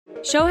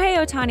Shohei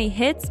Ohtani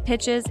hits,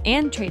 pitches,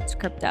 and trades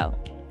crypto.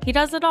 He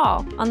does it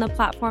all on the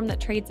platform that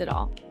trades it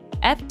all,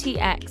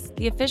 FTX,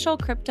 the official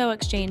crypto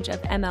exchange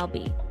of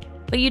MLB.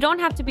 But you don't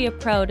have to be a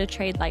pro to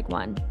trade like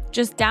one.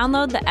 Just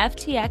download the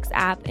FTX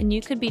app and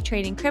you could be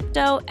trading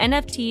crypto,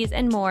 NFTs,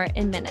 and more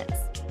in minutes.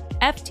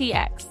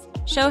 FTX.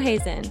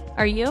 Shohei's in.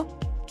 Are you?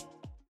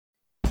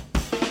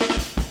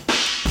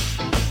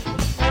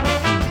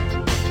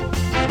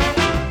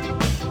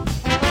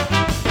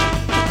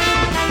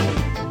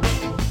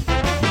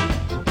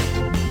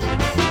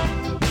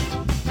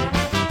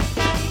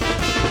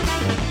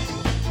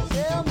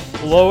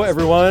 Hello,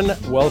 everyone.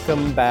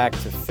 Welcome back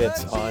to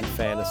Fitz on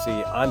Fantasy.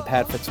 I'm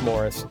Pat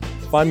Fitzmaurice.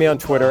 Find me on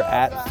Twitter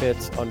at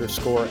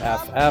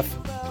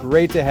Fitz_FF.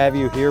 Great to have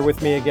you here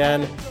with me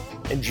again.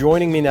 And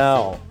joining me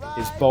now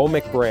is Bo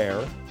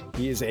McBrayer.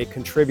 He is a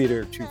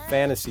contributor to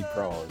Fantasy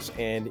Pros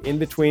and In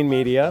Between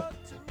Media.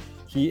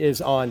 He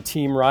is on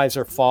Team Rise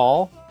or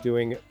Fall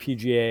doing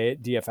PGA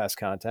DFS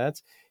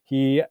content.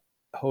 He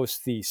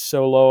hosts the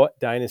solo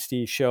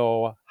dynasty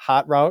show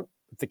Hot Route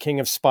with the King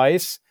of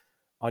Spice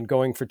on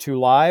Going for Two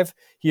Live.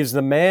 He is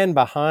the man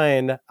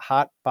behind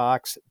Hot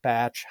Box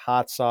Batch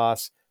Hot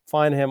Sauce.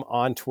 Find him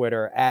on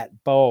Twitter at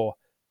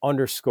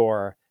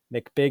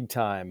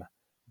Bo_McBigtime.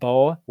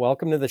 Bo,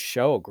 welcome to the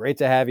show. Great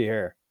to have you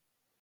here.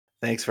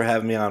 Thanks for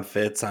having me on,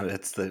 Fitz.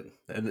 It's a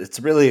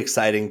really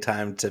exciting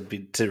time to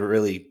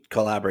really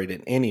collaborate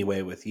in any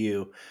way with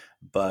you.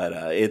 But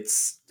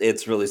it's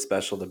really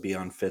special to be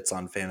on Fitz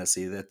on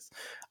Fantasy.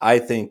 I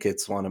think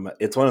it's one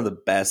of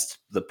the best,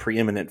 the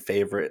preeminent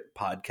favorite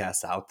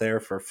podcasts out there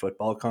for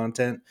football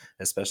content,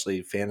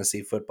 especially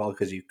fantasy football,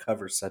 because you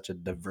cover such a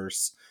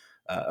diverse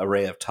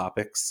array of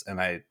topics.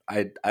 And I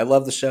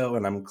love the show,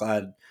 and I'm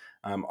glad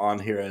I'm on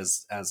here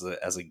as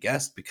a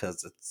guest,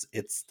 because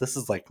this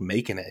is like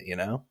making it,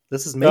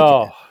 this is making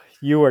it.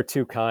 You are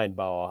too kind,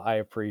 Bo. I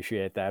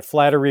appreciate that.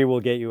 Flattery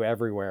will get you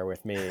everywhere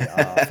with me,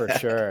 for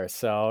sure.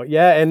 So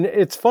yeah, and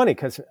it's funny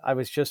because I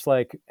was just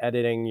like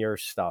editing your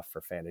stuff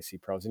for Fantasy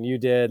Pros, and you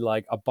did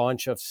like a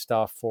bunch of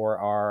stuff for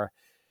our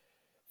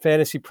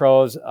Fantasy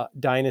Pros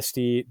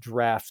Dynasty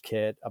Draft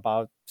Kit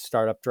about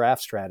startup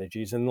draft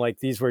strategies, and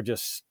like these were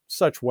just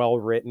such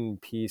well-written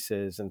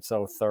pieces and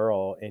so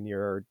thorough in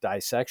your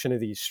dissection of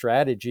these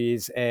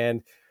strategies.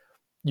 And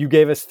you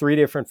gave us three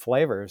different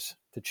flavors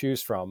to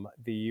choose from: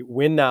 the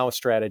win now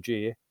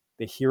strategy,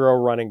 the hero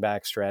running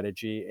back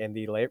strategy, and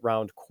the late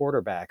round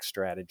quarterback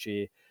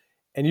strategy.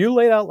 And you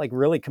laid out like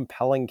really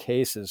compelling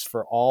cases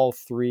for all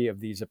three of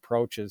these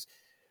approaches.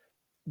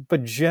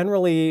 But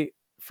generally,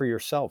 for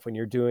yourself, when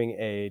you're doing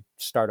a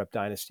startup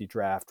dynasty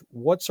draft,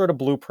 what sort of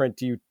blueprint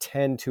do you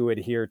tend to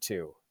adhere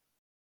to?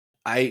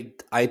 I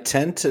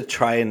tend to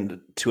try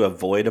to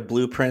avoid a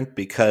blueprint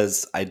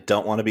because I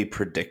don't want to be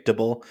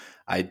predictable.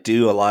 I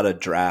do a lot of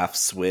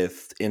drafts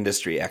with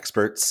industry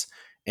experts,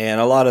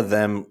 and a lot of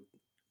them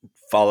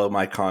follow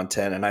my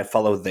content and I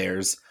follow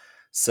theirs.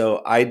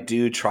 So I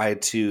do try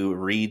to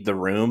read the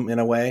room in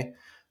a way,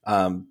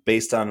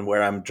 based on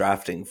where I'm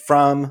drafting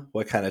from,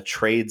 what kind of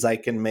trades I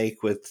can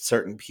make with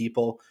certain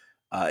people.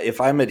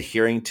 If I'm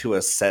adhering to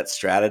a set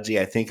strategy,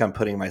 I think I'm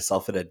putting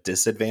myself at a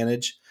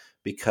disadvantage,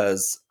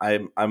 because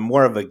I'm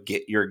more of a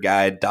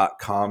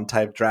getyourguide.com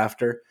type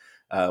drafter,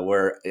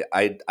 where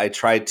I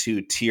try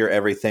to tier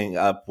everything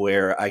up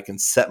where I can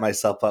set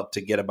myself up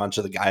to get a bunch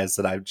of the guys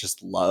that I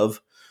just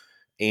love.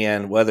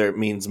 And whether it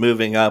means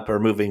moving up or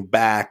moving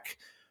back,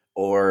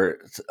 or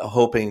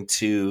hoping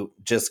to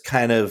just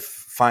kind of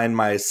find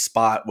my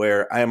spot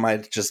where I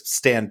might just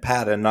stand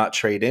pat and not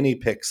trade any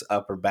picks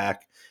up or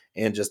back,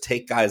 and just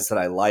take guys that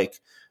I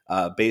like,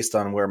 based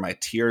on where my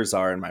tiers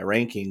are in my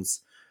rankings.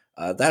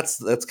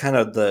 That's kind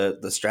of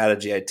the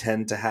strategy I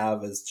tend to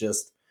have, is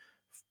just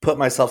put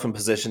myself in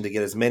position to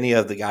get as many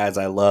of the guys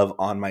I love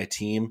on my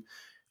team,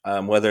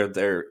 whether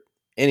they're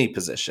any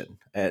position.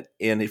 And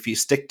if you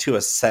stick to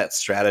a set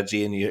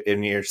strategy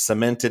and you're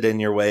cemented in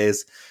your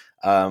ways,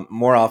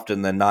 more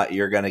often than not,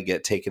 you're going to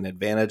get taken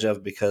advantage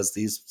of, because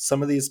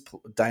some of these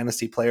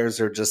dynasty players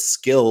are just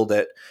skilled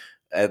at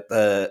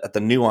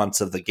the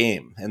nuance of the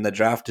game, and the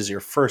draft is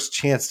your first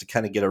chance to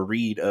kind of get a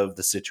read of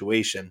the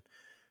situation.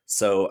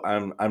 So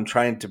I'm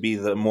trying to be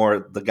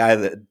the guy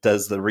that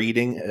does the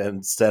reading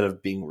instead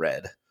of being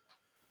read.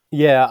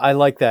 Yeah, I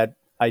like that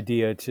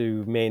idea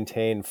to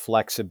maintain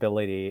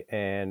flexibility.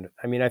 And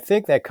I mean, I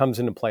think that comes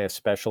into play,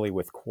 especially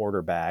with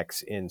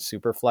quarterbacks in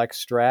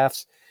superflex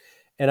drafts.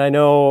 And I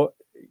know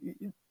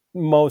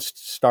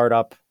most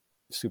startup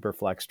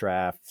superflex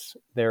drafts,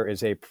 there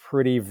is a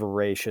pretty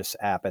voracious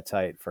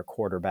appetite for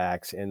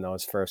quarterbacks in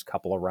those first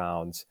couple of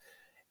rounds.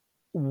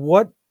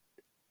 What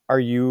are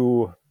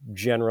you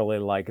generally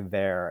like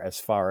there as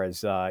far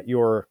as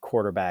your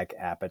quarterback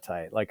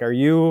appetite? Like, are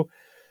you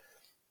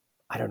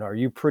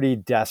pretty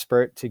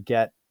desperate to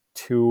get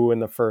two in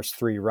the first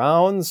three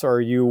rounds, or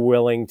are you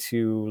willing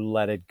to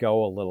let it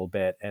go a little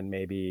bit and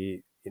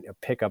maybe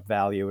pick up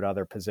value at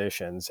other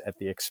positions at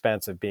the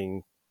expense of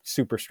being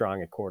super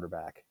strong at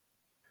quarterback?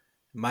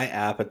 My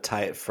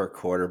appetite for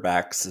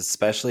quarterbacks,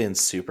 especially in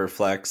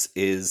Superflex,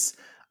 is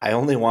I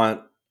only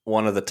want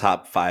one of the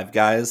top 5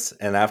 guys,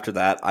 and after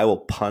that, I will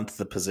punt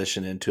the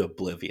position into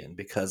oblivion,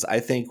 because I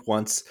think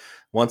once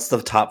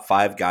the top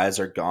 5 guys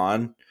are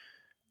gone,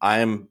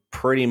 I'm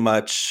pretty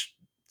much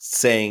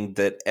saying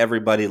that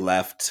everybody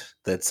left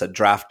that's a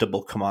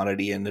draftable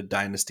commodity in the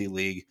dynasty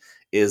league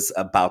is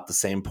about the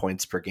same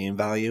points per game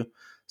value.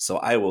 So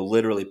I will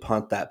literally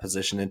punt that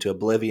position into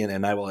oblivion,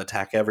 and I will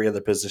attack every other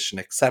position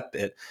except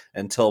it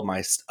until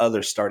my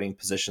other starting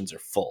positions are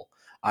full.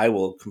 I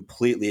will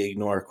completely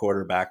ignore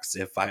quarterbacks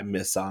if I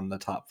miss on the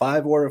top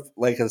 5, or if,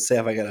 like I say,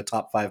 if I get a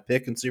top 5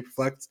 pick in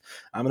Superflex,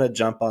 I'm going to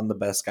jump on the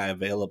best guy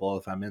available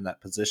if I'm in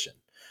that position.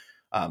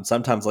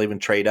 Sometimes I'll even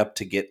trade up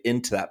to get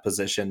into that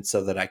position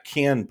so that I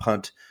can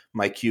punt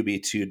my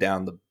QB2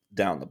 down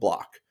the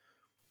block.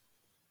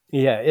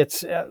 Yeah,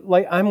 it's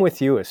like I'm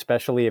with you,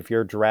 especially if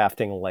you're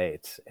drafting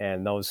late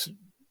and those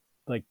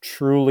like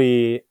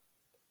truly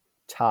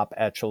top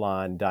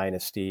echelon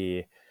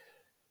dynasty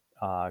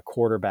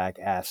quarterback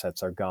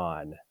assets are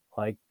gone.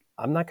 Like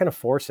I'm not going to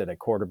force it at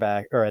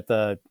quarterback or at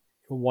the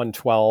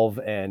 112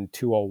 and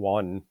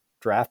 201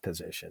 draft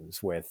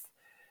positions with,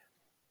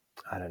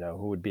 I don't know,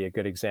 who would be a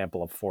good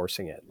example of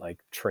forcing it, like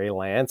Trey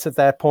Lance at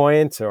that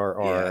point,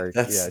 or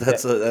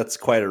that's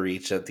quite a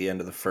reach at the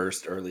end of the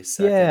first, early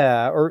second.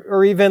 Yeah,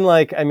 or even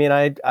like, I mean,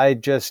 I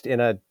just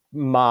in a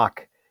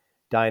mock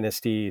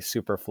dynasty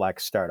superflex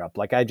startup,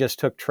 like I just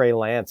took Trey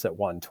Lance at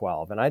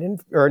 112, and I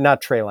didn't, or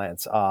not Trey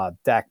Lance,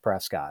 Dak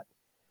Prescott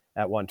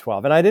at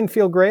 112, and I didn't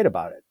feel great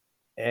about it,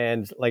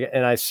 and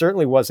I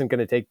certainly wasn't going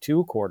to take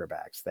 2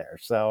 quarterbacks there,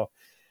 so.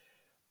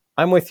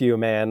 I'm with you,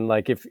 man.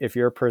 Like if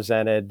you're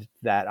presented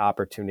that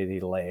opportunity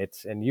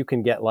late and you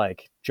can get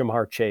like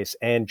Jamar Chase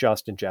and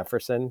Justin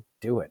Jefferson,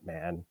 do it,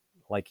 man.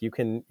 Like you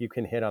can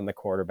hit on the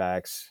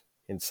quarterbacks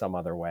in some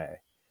other way.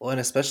 Well, and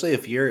especially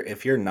if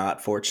you're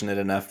not fortunate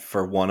enough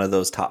for one of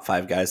those top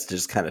 5 guys to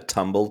just kind of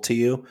tumble to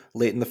you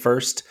late in the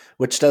first,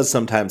 which does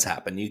sometimes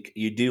happen.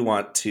 You do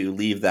want to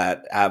leave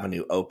that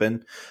avenue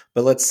open.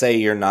 But let's say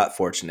you're not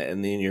fortunate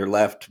and then you're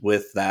left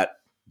with that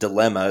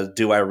dilemma.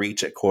 Do I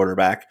reach at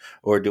quarterback,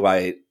 or do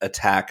I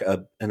attack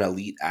an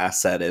elite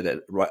asset at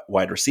a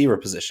wide receiver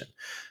position,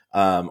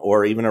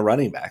 or even a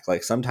running back?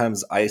 Like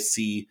sometimes I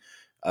see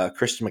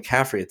Christian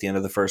McCaffrey at the end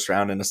of the first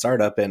round in a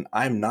startup, and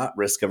I'm not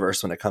risk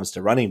averse when it comes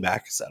to running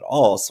backs at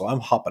all. So I'm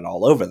hopping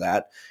all over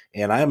that.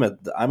 And I'm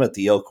at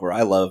the ilk where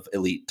I love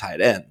elite tight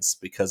ends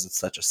because it's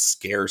such a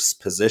scarce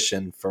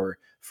position for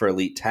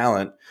elite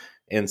talent.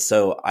 And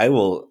so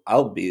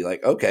I'll be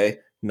like, okay,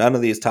 none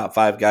of these top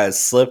 5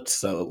 guys slipped,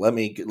 so let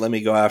me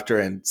go after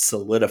and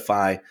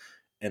solidify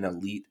an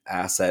elite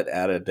asset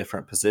at a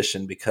different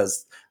position,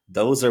 because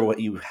those are what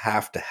you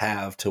have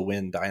to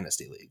win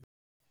Dynasty League.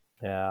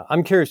 Yeah,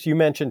 I'm curious. You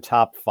mentioned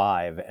top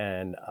 5,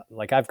 and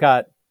like I've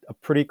got a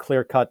pretty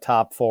clear cut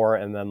top 4,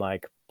 and then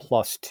like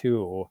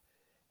 +2,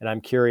 and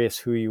I'm curious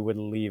who you would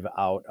leave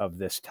out of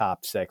this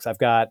top 6. I've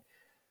got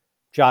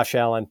Josh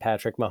Allen,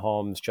 Patrick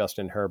Mahomes,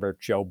 Justin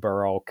Herbert, Joe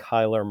Burrow,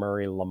 Kyler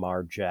Murray,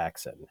 Lamar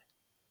Jackson.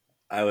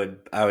 I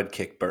would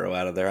kick Burrow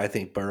out of there. I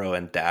think Burrow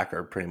and Dak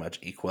are pretty much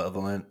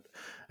equivalent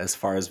as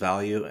far as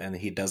value, and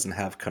he doesn't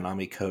have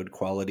Konami code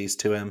qualities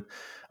to him.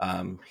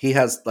 He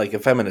has, like,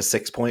 if I'm in a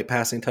 6-point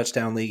passing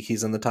touchdown league,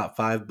 he's in the top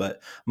 5,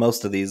 but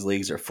most of these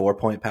leagues are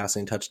 4-point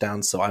passing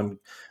touchdowns. So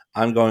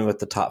I'm going with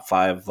the top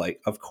 5.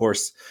 Like, of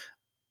course,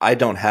 I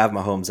don't have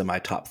Mahomes in my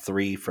top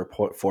 3 for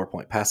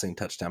 4-point passing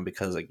touchdown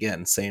because,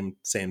 again, same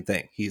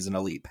thing. He's an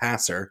elite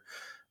passer,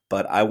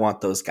 but I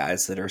want those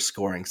guys that are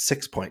scoring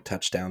 6-point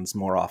touchdowns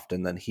more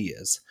often than he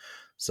is.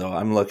 So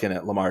I'm looking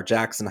at Lamar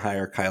Jackson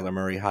higher, Kyler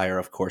Murray higher,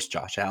 of course,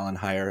 Josh Allen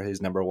higher.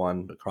 He's number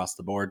 1 across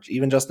the board.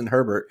 Even Justin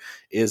Herbert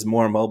is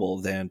more mobile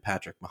than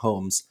Patrick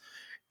Mahomes,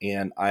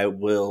 and I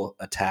will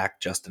attack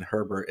Justin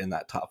Herbert in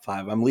that top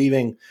 5. I'm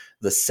leaving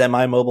the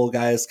semi-mobile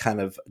guys kind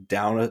of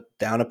down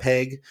a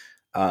peg,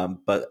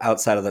 but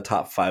outside of the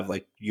top 5,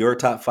 like your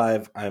top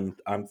 5,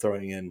 I'm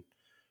throwing in,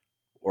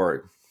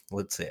 or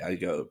let's say I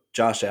go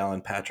Josh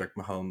Allen, Patrick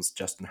Mahomes,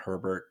 Justin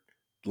Herbert,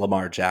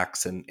 Lamar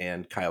Jackson,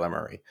 and Kyler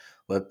Murray.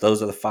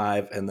 Those are the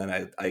 5, and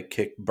then I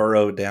kick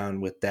Burrow down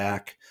with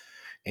Dak,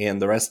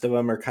 and the rest of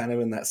them are kind of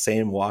in that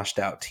same washed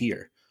out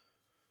tier.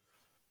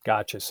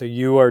 Gotcha. So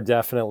you are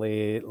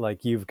definitely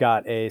like, you've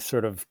got a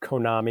sort of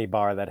Konami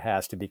bar that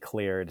has to be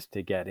cleared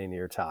to get in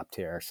your top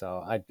tier.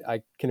 So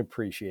I can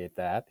appreciate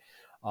that.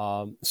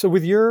 So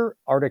with your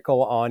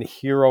article on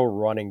hero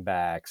running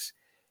backs,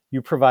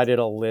 you provided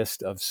a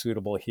list of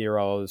suitable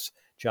heroes: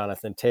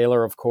 Jonathan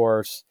Taylor, of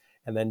course,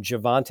 and then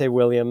Javonte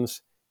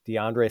Williams,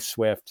 DeAndre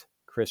Swift,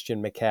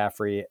 Christian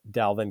McCaffrey,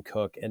 Dalvin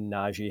Cook, and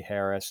Najee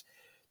Harris.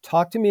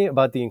 Talk to me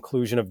about the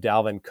inclusion of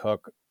Dalvin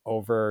Cook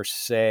over,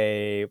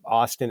 say,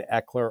 Austin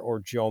Eckler or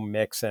Joe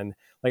Mixon.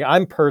 Like,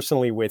 I'm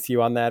personally with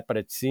you on that, but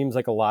it seems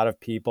like a lot of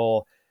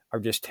people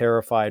are just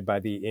terrified by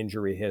the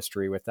injury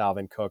history with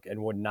Dalvin Cook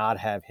and would not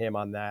have him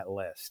on that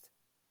list.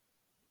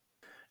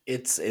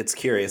 It's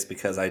curious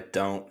because I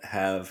don't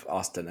have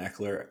Austin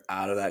Eckler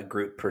out of that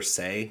group per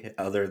se,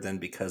 other than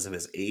because of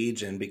his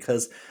age and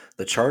because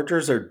the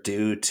Chargers are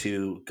due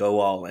to go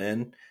all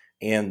in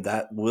And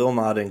that will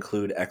not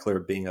include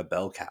Eckler being a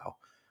bell cow.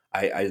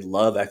 I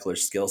love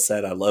Eckler's skill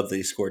set. I love that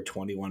he scored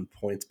 21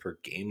 points per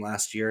game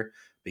last year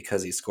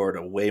because he scored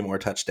a way more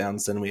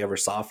touchdowns than we ever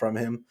saw from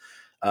him.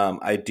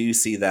 I do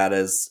see that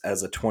as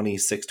a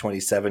 26,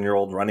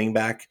 27-year-old running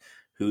back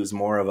who's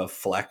more of a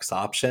flex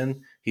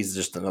option. He's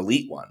just an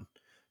elite one.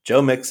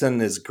 Joe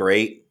Mixon is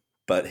great,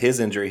 but his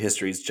injury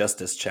history is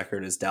just as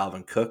checkered as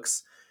Dalvin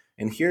Cook's.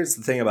 And here's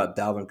the thing about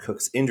Dalvin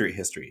Cook's injury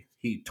history.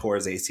 He tore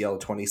his ACL in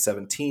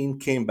 2017,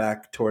 came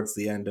back towards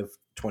the end of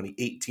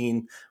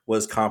 2018,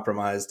 was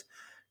compromised,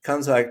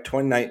 comes back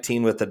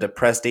 2019 with a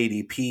depressed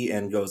ADP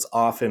and goes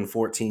off in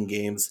 14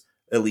 games,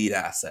 elite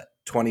asset.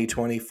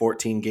 2020,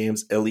 14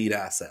 games, elite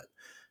asset.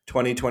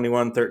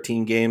 2021,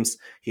 13 games,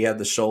 he had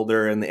the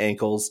shoulder and the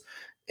ankles.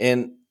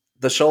 And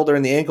the shoulder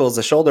and the ankles,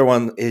 the shoulder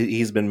one,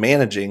 he's been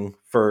managing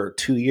for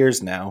 2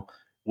 years now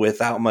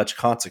without much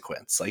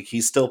consequence. Like,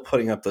 he's still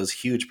putting up those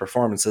huge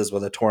performances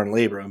with a torn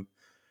labrum,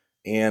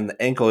 and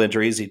the ankle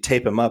injuries, you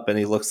tape him up and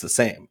he looks the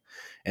same.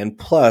 And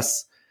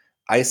plus,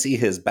 I see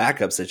his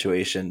backup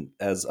situation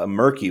as a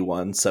murky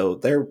one. So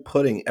they're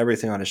putting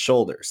everything on his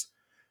shoulders.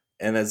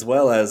 And as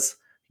well as,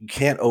 you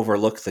can't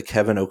overlook the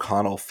Kevin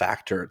O'Connell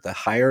factor. The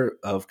hire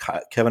of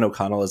Kevin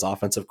O'Connell as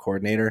offensive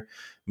coordinator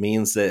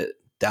means that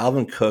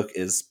Dalvin Cook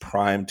is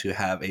primed to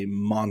have a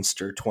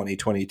monster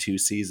 2022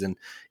 season.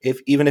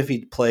 Even if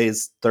he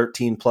plays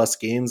 13 plus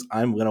games,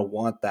 I'm going to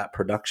want that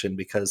production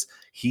because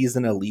he's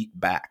an elite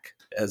back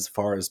as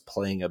far as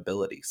playing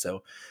ability.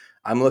 So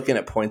I'm looking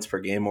at points per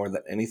game more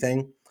than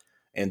anything,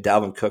 and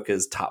Dalvin Cook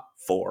is top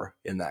 4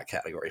 in that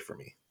category for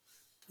me.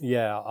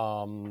 Yeah.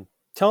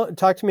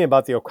 Talk to me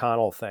about the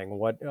O'Connell thing.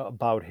 What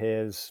about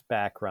his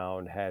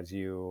background has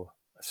you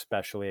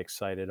especially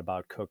excited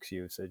about Cook's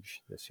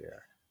usage this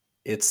year?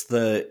 It's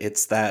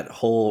that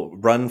whole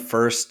run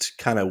first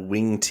kind of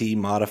wing T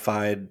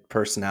modified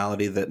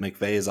personality that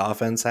McVay's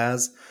offense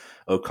has.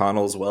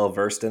 O'Connell's well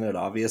versed in it,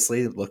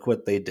 obviously. Look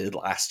what they did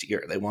last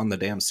year. They won the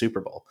damn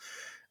Super Bowl.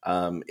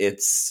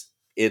 It's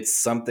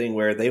something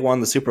where they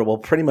won the Super Bowl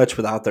pretty much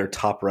without their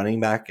top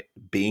running back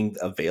being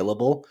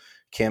available.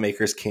 Cam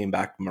Akers came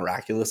back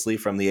miraculously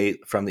from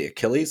the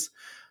Achilles,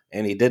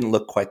 and he didn't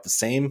look quite the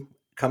same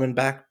coming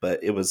back,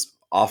 but it was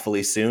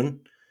awfully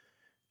soon.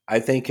 I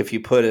think if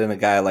you put in a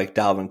guy like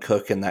Dalvin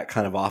Cook in that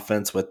kind of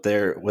offense with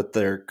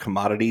their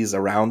commodities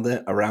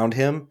around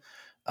him,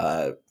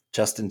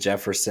 Justin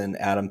Jefferson,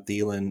 Adam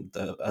Thielen,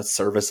 a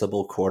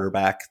serviceable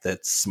quarterback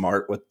that's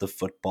smart with the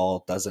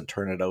football, doesn't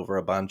turn it over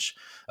a bunch,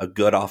 a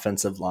good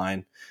offensive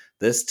line.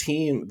 This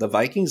team, the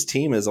Vikings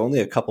team, is only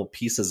a couple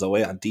pieces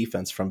away on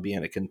defense from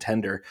being a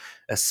contender,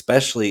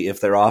 especially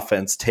if their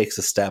offense takes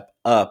a step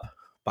up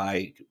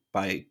by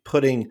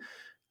putting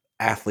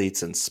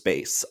athletes in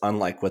space,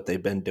 unlike what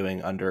they've been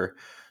doing under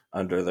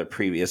the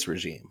previous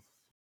regime.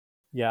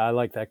 Yeah, I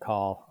like that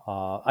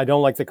call. I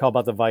don't like the call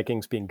about the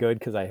Vikings being good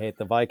because I hate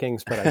the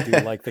Vikings, but I do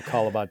like the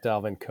call about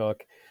Dalvin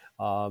Cook.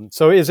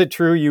 So is it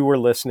true you were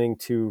listening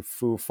to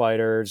Foo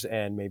Fighters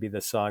and maybe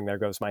the song There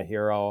Goes My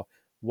Hero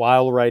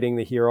while writing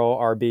the Hero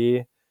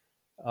RB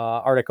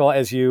article,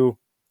 as you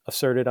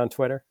asserted on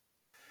Twitter?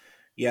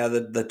 Yeah,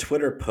 the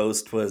Twitter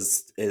post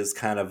is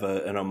kind of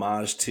an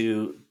homage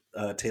to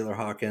Taylor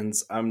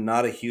Hawkins. I'm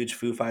not a huge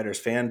Foo Fighters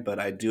fan, but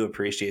I do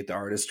appreciate the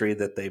artistry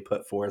that they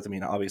put forth. I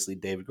mean, obviously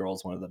David Grohl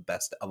is one of the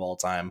best of all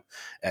time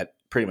at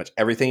pretty much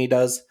everything he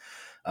does.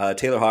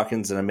 Taylor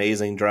Hawkins, an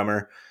amazing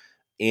drummer,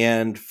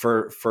 and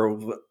for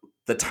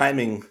the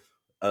timing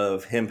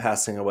of him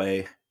passing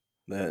away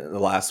the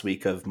last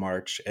week of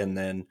March, and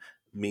then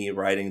me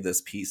writing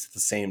this piece at the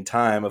same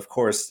time. Of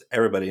course,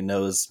 everybody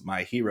knows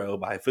My Hero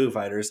by Foo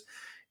Fighters,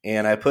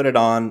 and I put it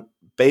on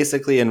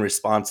basically in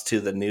response to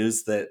the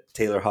news that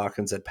Taylor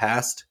Hawkins had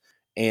passed.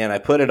 And I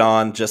put it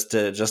on just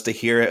to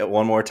hear it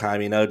one more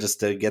time, just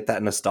to get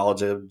that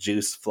nostalgia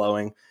juice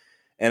flowing.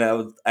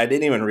 And I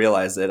didn't even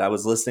realize it. I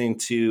was listening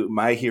to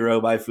My Hero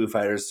by Foo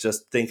Fighters,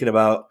 just thinking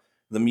about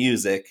the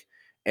music,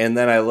 and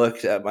then I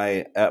looked at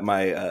my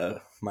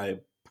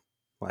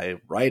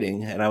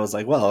writing, and I was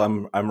like,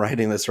 well, I'm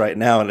writing this right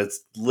now, and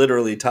it's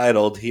literally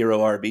titled Hero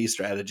RB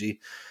Strategy.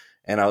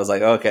 And I was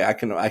like, okay,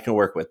 I can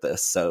work with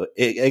this. So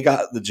it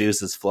got the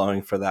juices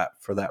flowing for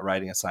that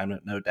writing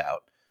assignment, no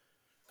doubt.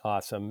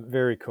 Awesome.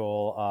 Very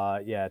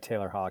cool. Yeah,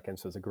 Taylor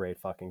Hawkins was a great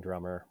fucking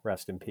drummer.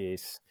 Rest in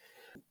peace.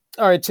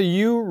 All right, so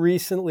you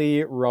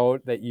recently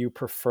wrote that you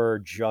prefer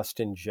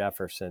Justin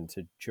Jefferson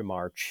to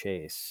Jamar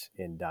Chase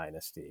in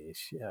Dynasty,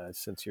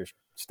 since you're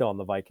still on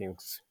the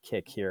Vikings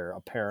kick here,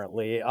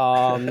 apparently.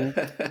 Why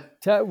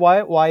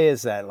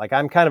is that? Like,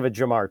 I'm kind of a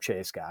Jamar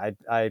Chase guy.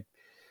 I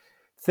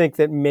think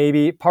that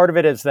maybe part of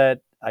it is that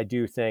I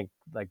do think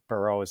like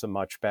Burrow is a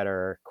much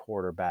better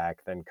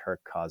quarterback than Kirk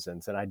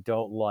Cousins, and I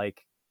don't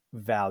like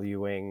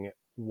valuing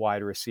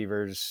wide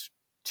receivers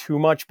too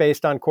much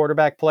based on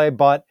quarterback play,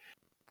 but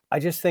I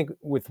just think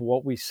with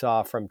what we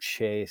saw from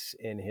Chase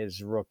in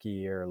his rookie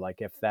year, like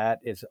if that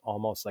is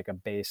almost like a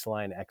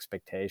baseline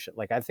expectation,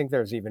 like I think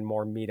there's even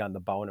more meat on the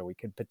bone and we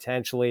could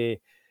potentially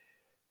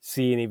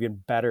see an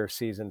even better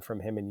season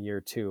from him in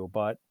year 2.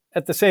 But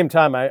at the same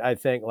time, I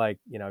think like,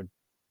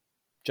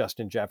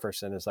 Justin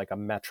Jefferson is like a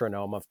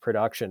metronome of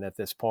production at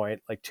this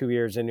point, like 2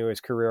 years into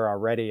his career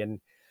already. And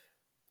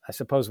I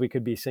suppose we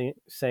could be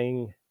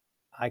saying,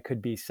 I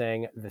could be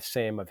saying the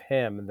same of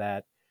him,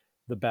 that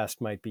the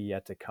best might be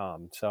yet to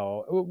come.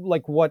 So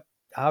like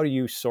how do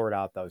you sort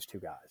out those two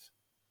guys?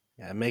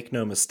 Yeah, make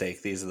no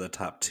mistake, these are the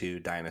top two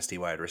dynasty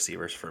wide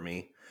receivers for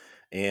me.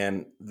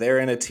 And they're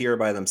in a tier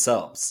by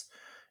themselves.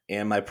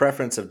 And my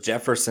preference of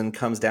Jefferson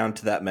comes down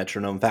to that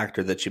metronome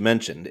factor that you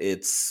mentioned.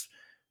 It's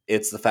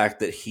the fact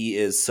that he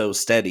is so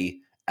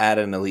steady at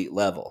an elite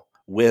level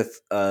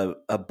with a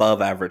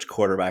above average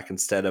quarterback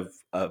instead of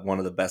one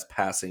of the best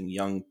passing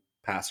young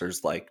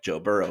passers like Joe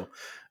Burrow.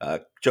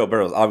 Joe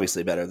Burrow is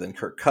obviously better than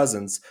Kirk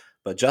Cousins,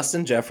 but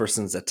Justin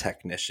Jefferson's a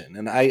technician.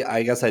 And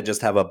I guess I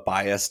just have a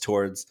bias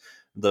towards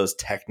those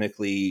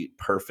technically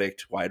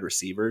perfect wide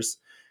receivers.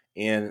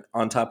 And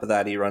on top of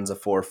that, he runs a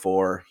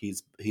 4.4.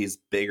 He's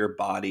bigger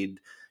bodied.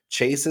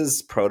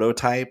 Chase's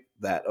prototype,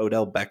 that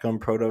Odell Beckham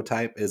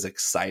prototype, is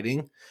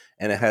exciting,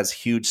 and it has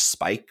huge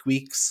spike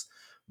weeks.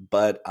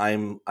 But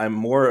I'm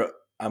more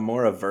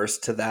averse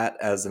to that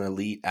as an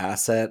elite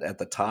asset at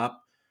the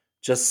top,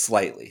 just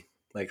slightly.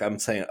 Like I'm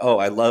saying,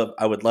 I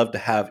would love to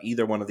have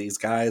either one of these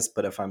guys,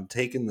 but if I'm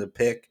taking the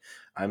pick,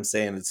 I'm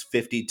saying it's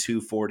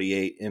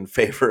 52-48 in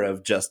favor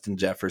of Justin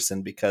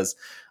Jefferson, because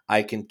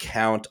I can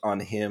count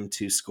on him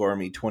to score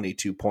me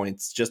 22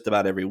 points just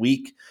about every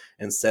week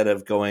instead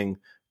of going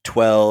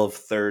 12,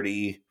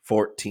 30,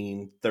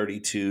 14,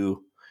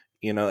 32.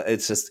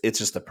 It's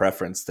just a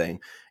preference thing.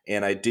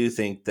 And I do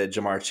think that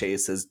Ja'Marr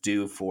Chase is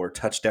due for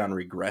touchdown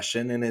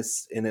regression in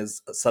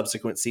his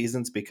subsequent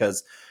seasons,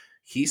 because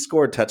he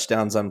scored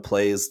touchdowns on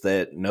plays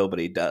that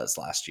nobody does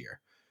last year.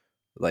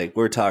 Like,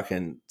 we're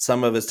talking,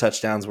 some of his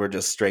touchdowns were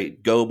just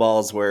straight go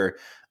balls where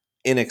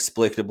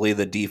inexplicably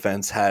the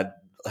defense had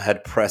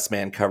press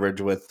man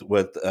coverage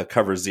with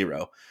cover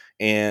zero.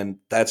 And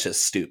that's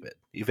just stupid.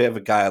 If you have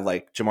a guy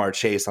like Ja'Marr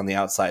Chase on the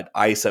outside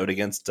ISO'd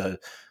against a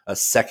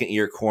second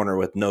year corner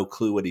with no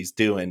clue what he's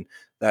doing,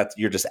 that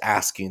you're just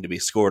asking to be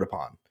scored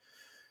upon.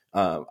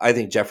 I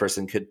think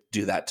Jefferson could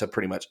do that to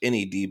pretty much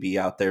any DB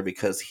out there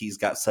because he's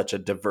got such a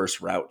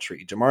diverse route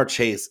tree. Ja'Marr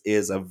Chase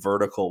is a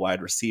vertical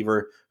wide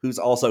receiver who's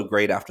also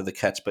great after the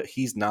catch, but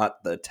he's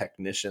not the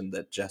technician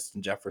that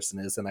Justin Jefferson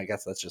is, and I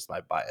guess that's just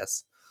my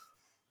bias.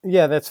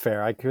 Yeah, that's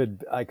fair. I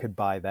could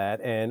buy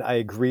that. And I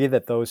agree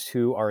that those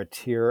two are a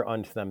tier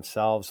unto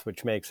themselves,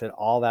 which makes it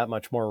all that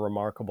much more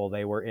remarkable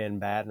they were in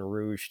Baton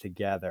Rouge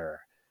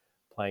together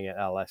playing at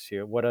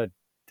LSU. What a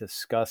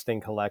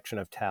disgusting collection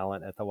of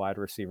talent at the wide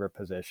receiver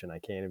position. I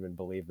can't even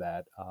believe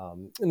that.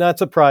 Not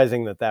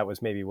surprising that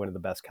was maybe one of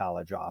the best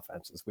college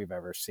offenses we've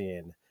ever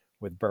seen,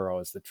 with Burrow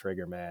as the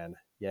trigger man.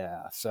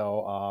 Yeah.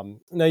 So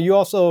now you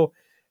also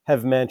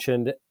have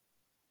mentioned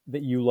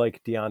that you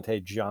like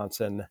Diontae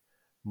Johnson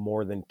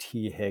more than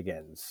T.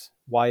 Higgins.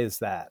 Why is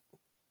that?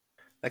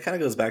 That kind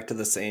of goes back to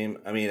the same.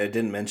 I mean, I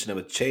didn't mention it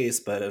with Chase,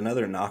 but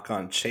another knock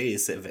on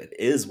Chase, if it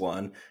is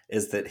one,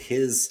 is that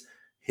his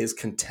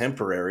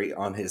contemporary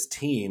on his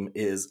team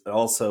is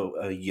also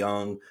a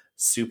young,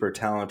 super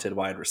talented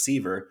wide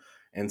receiver.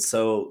 And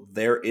so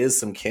there is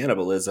some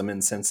cannibalism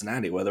in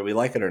Cincinnati, whether we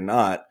like it or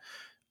not.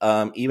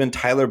 Even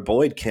Tyler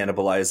Boyd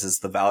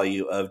cannibalizes the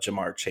value of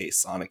Ja'Marr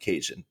Chase on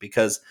occasion,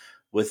 because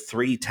with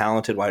three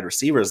talented wide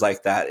receivers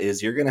like that,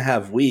 is you're going to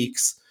have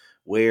weeks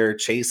where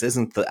Chase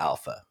isn't the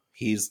alpha.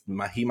 He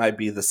might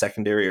be the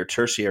secondary or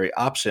tertiary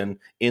option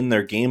in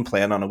their game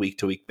plan on a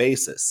week-to-week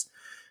basis.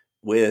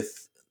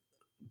 With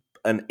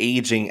an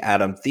aging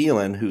Adam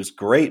Thielen, who's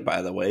great,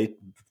 by the way,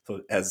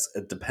 as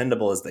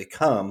dependable as they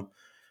come,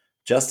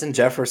 Justin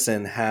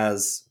Jefferson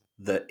has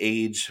the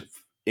age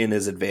in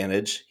his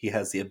advantage. He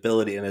has the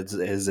ability in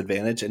his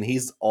advantage, and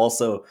he's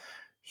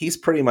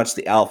pretty much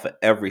the alpha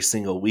every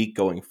single week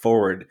going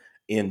forward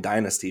in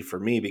Dynasty for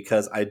me,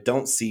 because I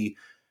don't see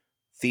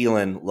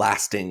Thielen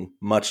lasting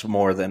much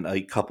more than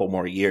a couple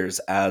more years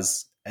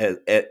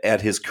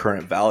at his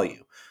current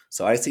value.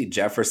 So I see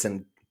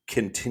Jefferson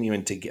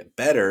continuing to get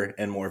better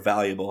and more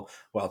valuable,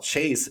 while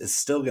Chase is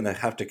still going to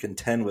have to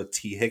contend with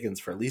T. Higgins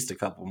for at least a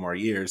couple more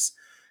years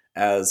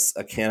as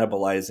a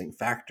cannibalizing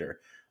factor.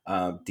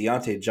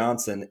 Diontae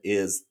Johnson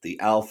is the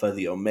alpha,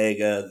 the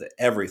omega, the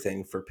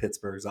everything for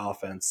Pittsburgh's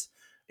offense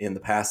in the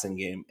passing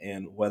game.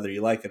 And whether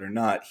you like it or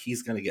not,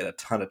 he's going to get a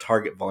ton of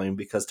target volume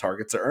because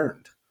targets are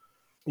earned.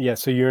 Yeah,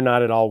 so you're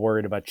not at all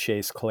worried about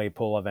Chase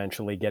Claypool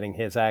eventually getting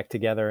his act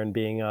together and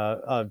being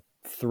a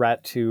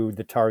threat to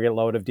the target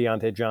load of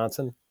Diontae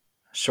Johnson?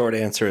 Short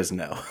answer is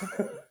no.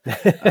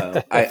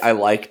 I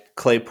like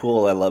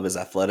Claypool. I love his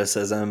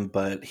athleticism,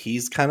 but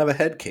he's kind of a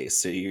head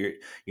case. So you're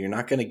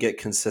not going to get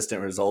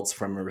consistent results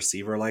from a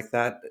receiver like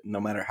that, no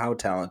matter how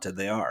talented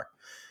they are.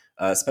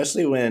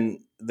 Especially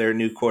when their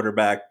new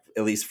quarterback,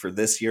 at least for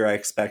this year, I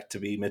expect to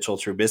be Mitchell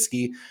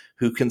Trubisky,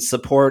 who can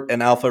support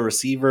an alpha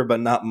receiver, but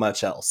not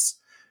much else.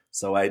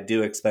 So I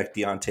do expect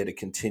Diontae to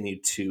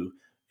continue to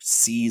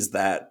seize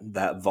that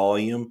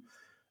volume.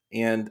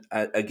 And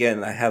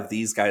again, I have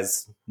these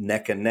guys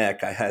neck and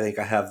neck. I think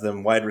I have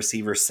them wide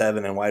receiver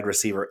 7 and wide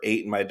receiver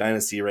 8 in my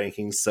dynasty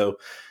rankings. So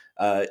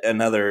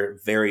another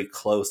very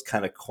close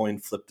kind of coin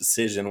flip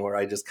decision where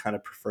I just kind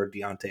of prefer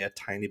Deontay a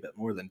tiny bit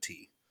more than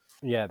T.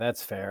 Yeah,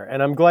 that's fair.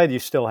 And I'm glad you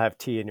still have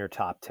T in your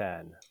top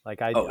 10.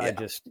 Like I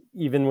just,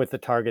 even with the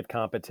target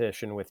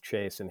competition with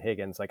Chase and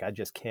Higgins, like I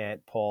just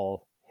can't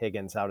pull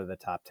Higgins out of the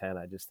top 10.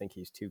 I just think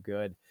he's too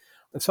good.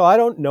 And so I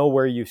don't know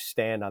where you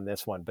stand on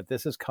this one, but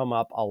this has come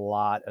up a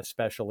lot,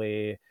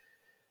 especially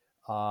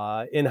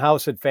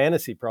in-house at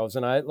Fantasy Pros.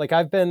 And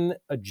I've been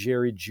a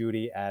Jerry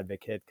Jeudy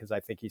advocate because I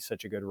think he's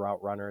such a good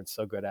route runner and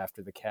so good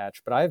after the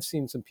catch. But I've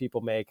seen some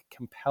people make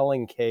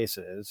compelling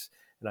cases,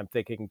 and I'm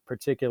thinking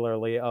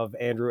particularly of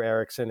Andrew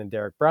Erickson and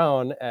Derek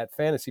Brown at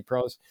Fantasy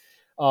Pros,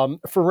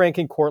 for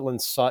ranking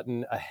Courtland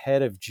Sutton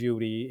ahead of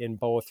Jeudy in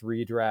both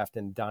redraft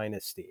and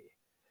dynasty.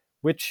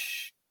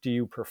 Which do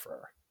you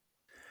prefer?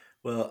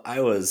 Well, I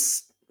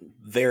was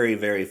very,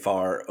 very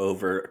far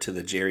over to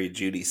the Jerry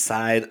Jeudy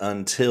side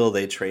until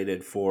they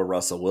traded for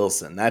Russell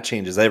Wilson. That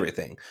changes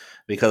everything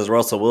because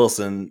Russell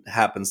Wilson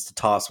happens to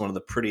toss one of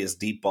the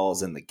prettiest deep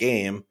balls in the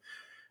game.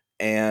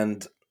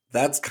 And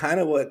that's kind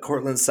of what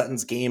Courtland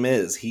Sutton's game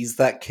is. He's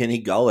that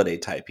Kenny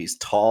Golladay type. He's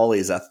tall,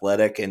 he's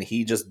athletic, and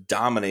he just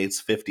dominates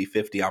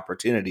 50-50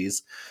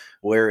 opportunities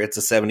where it's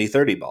a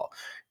 70-30 ball.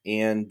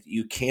 And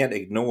you can't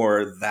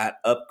ignore that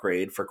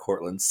upgrade for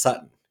Courtland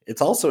Sutton.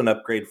 It's also an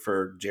upgrade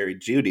for Jerry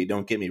Jeudy,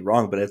 don't get me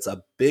wrong, but it's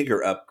a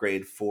bigger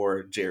upgrade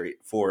for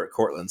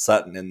Courtland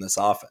Sutton in this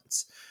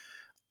offense.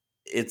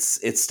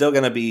 It's still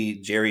going to be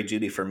Jerry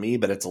Jeudy for me,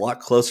 but it's a lot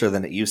closer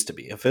than it used to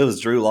be. If it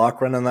was Drew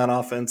Lock running that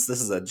offense,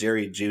 this is a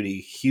Jerry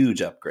Jeudy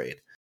huge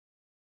upgrade.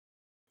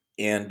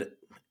 And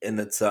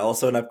it's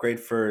also an upgrade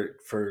for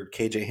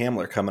KJ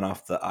Hamler coming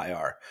off the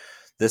IR.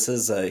 This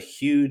is a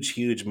huge,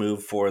 huge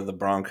move for the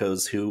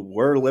Broncos, who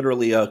were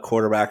literally a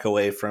quarterback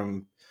away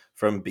from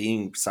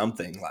being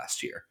something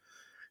last year.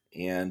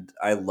 And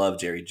I love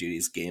Jerry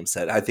Jeudy's game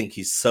set. I think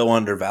he's so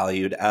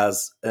undervalued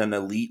as an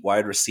elite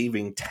wide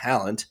receiving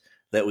talent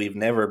that we've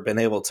never been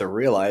able to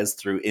realize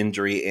through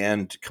injury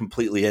and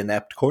completely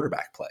inept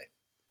quarterback play.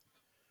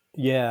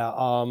 Yeah.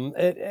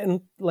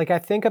 And I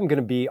think I'm going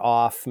to be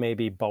off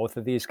maybe both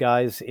of these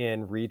guys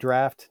in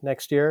redraft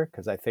next year,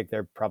 because I think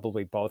they're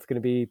probably both going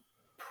to be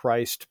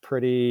priced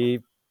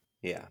pretty.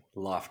 Yeah,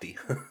 lofty.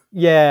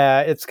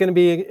 Yeah, it's going to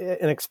be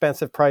an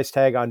expensive price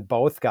tag on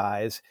both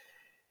guys.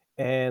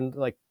 And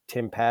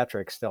Tim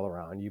Patrick's still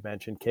around. You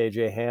mentioned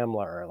KJ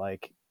Hamler,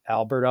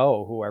 Albert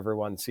O, who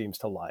everyone seems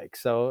to like.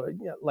 So,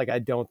 I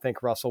don't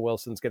think Russell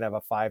Wilson's going to have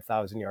a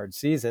 5,000-yard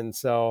season.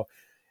 So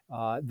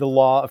the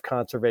law of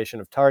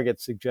conservation of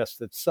targets suggests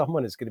that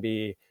someone is going to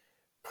be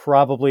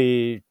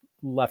probably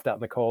left out in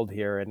the cold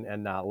here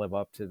and not live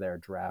up to their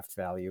draft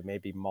value,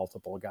 maybe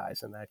multiple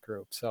guys in that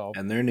group. So,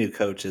 and their new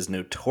coach is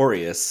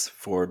notorious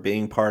for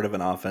being part of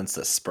an offense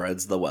that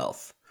spreads the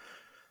wealth.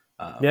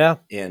 Yeah.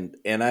 And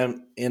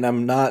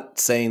I'm not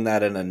saying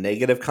that in a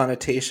negative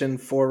connotation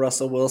for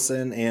Russell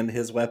Wilson and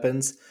his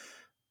weapons,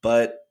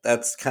 but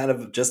that's kind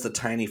of just a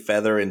tiny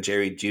feather in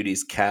Jerry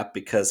Jeudy's cap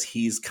because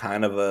he's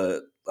kind of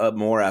a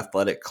more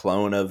athletic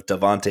clone of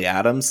Davante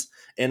Adams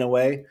in a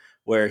way,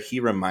 where he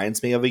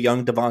reminds me of a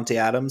young Davante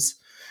Adams.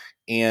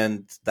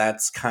 And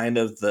that's kind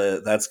of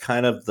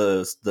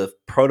the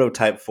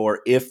prototype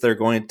for, if they're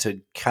going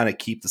to kind of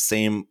keep the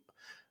same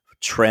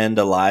trend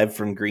alive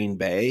from Green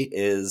Bay,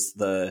 is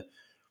the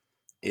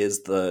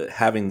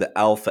having the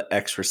alpha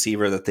X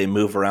receiver that they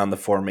move around the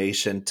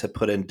formation to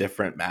put in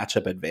different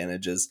matchup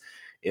advantages.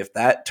 If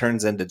that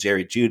turns into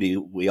Jerry Jeudy,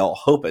 we all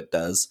hope it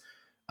does.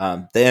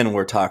 Then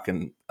we're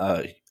talking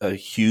a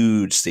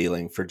huge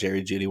ceiling for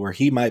Jerry Jeudy, where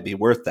he might be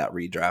worth that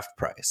redraft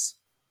price.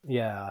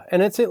 Yeah.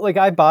 And it's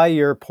I buy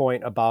your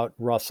point about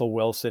Russell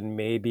Wilson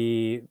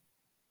maybe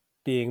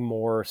being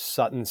more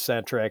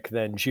Sutton-centric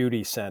than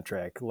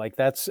Jeudy-centric.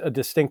 That's a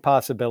distinct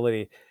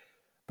possibility.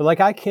 But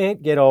I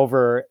can't get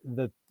over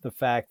the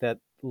fact that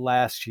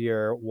last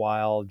year,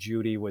 while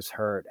Jeudy was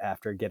hurt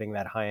after getting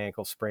that high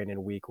ankle sprain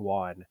in week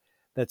 1,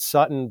 that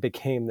Sutton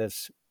became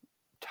this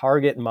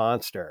target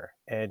monster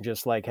and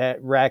just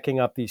racking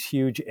up these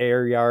huge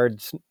air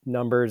yards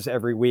numbers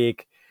every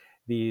week,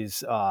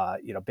 these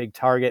big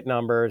target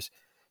numbers,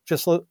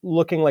 just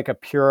looking like a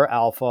pure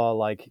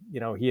alpha,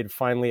 he had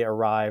finally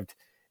arrived.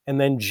 And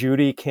then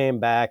Jeudy came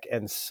back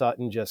and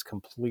Sutton just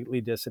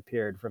completely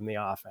disappeared from the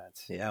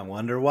offense. Yeah, I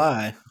wonder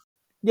why.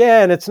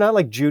 Yeah, and it's not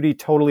like Jeudy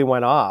totally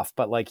went off,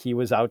 but he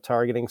was out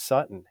targeting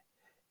Sutton.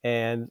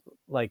 And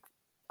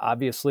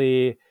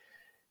obviously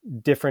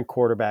different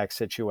quarterback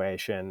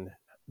situation.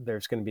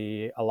 There's going to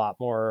be a lot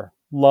more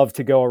love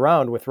to go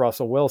around with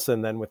Russell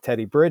Wilson than with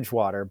Teddy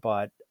Bridgewater,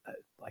 but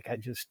I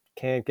just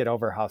can't get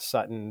over how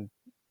Sutton,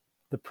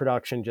 the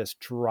production just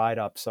dried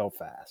up so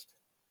fast.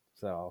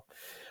 So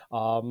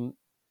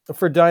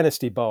for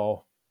Dynasty,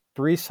 Bo,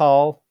 Breece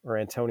Hall or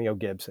Antonio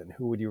Gibson,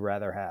 who would you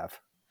rather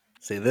have?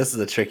 See, this is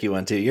a tricky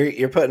one too.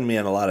 You're putting me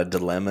in a lot of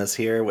dilemmas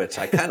here, which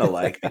I kind of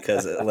like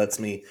because it lets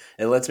me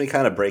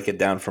kind of break it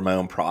down for my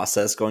own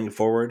process going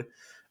forward.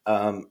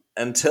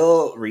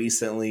 Until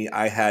recently,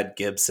 I had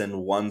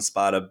Gibson one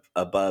spot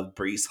above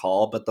Breece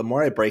Hall, but the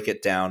more I break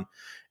it down,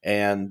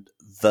 and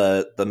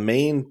the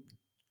main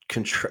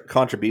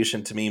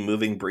contribution to me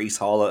moving Breece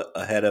Hall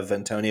ahead of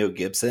Antonio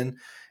Gibson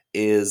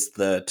is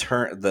the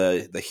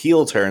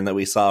heel turn that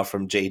we saw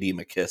from J.D.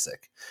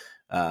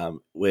 McKissic,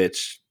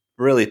 which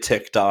really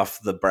ticked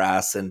off the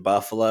brass in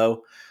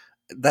Buffalo.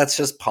 That's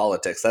just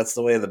politics. That's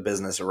the way the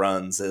business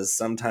runs, is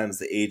sometimes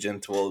the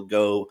agent will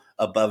go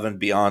above and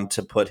beyond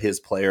to put his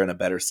player in a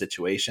better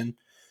situation.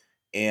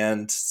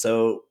 And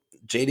so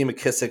JD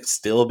McKissic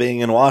still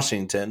being in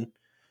Washington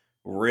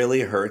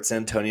really hurts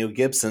Antonio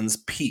Gibson's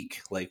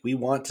peak. Like, we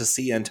want to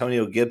see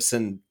Antonio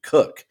Gibson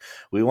cook.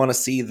 We want to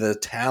see the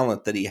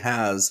talent that he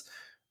has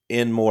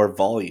in more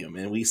volume.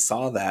 And we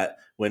saw that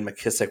when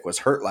McKissic was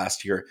hurt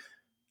last year.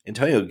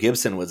 Antonio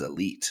Gibson was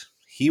elite.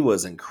 He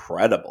was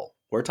incredible.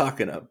 We're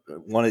talking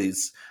one of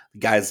these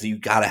guys that you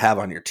got to have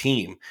on your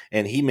team.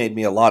 And he made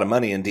me a lot of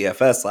money in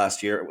DFS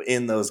last year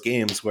in those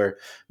games where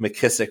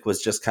McKissic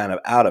was just kind of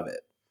out of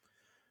it.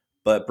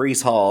 But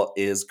Breece Hall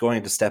is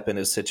going to step in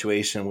a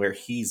situation where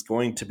he's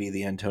going to be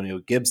the Antonio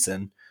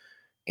Gibson.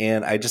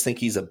 And I just think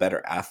he's a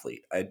better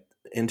athlete.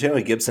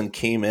 Antonio Gibson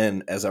came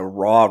in as a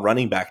raw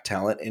running back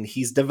talent, and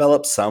he's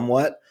developed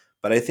somewhat.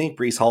 But I think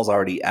Breece Hall's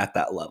already at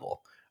that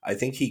level. I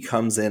think he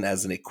comes in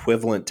as an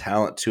equivalent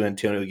talent to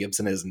Antonio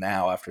Gibson is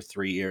now after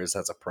 3 years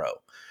as a pro.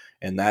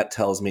 And that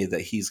tells me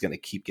that he's going to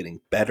keep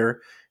getting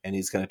better, and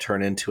he's going to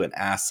turn into an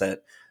asset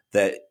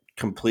that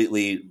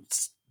completely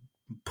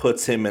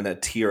puts him in a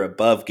tier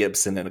above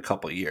Gibson in a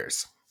couple of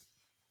years.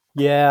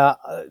 Yeah,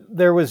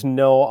 there was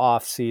no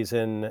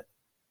off-season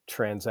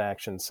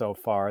transaction so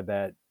far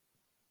that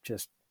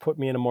just put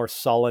me in a more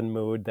sullen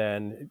mood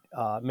than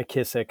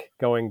McKissic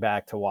going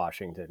back to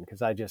Washington,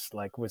 because I just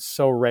was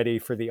so ready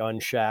for the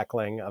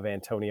unshackling of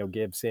Antonio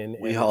Gibson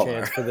and the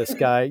chance for this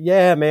guy.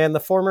 Yeah, man, the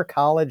former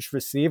college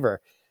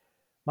receiver.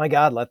 My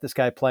God, let this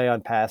guy play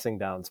on passing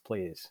downs,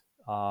 please.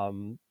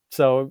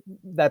 So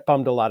that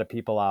bummed a lot of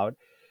people out.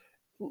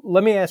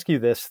 Let me ask you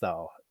this,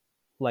 though.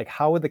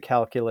 How would the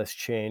calculus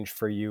change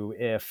for you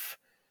if,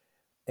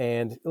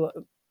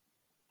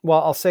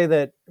 I'll say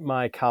that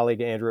my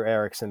colleague Andrew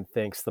Erickson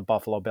thinks the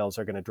Buffalo Bills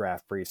are going to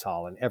draft Breece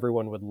Hall, and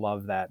everyone would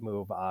love that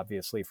move,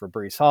 obviously, for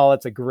Breece Hall.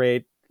 It's a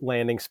great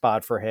landing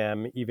spot for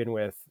him, even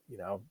with,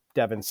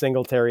 Devin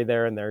Singletary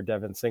there, and they're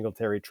Devin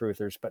Singletary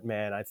truthers. But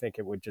man, I think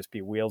it would just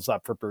be wheels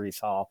up for Breece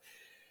Hall.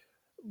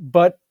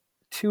 But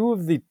two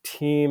of the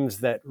teams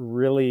that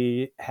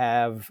really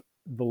have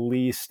the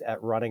least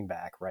at running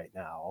back right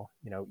now,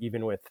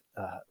 even with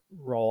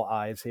roll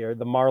eyes here,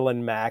 the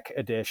Marlon Mack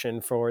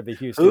edition for the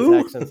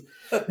Houston Texans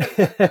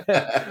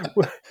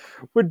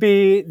would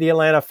be the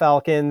Atlanta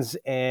Falcons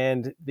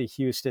and the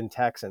Houston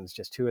Texans,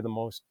 just two of the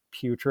most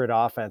putrid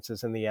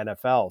offenses in the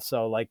NFL.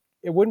 So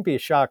it wouldn't be a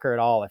shocker at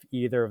all if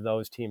either of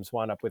those teams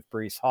wound up with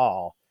Breece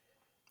Hall.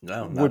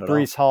 No, not would at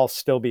Breece all. Hall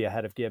still be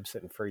ahead of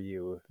Gibson for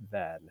you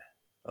then?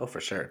 Oh,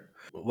 for sure.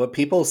 What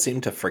people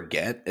seem to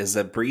forget is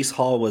that Breece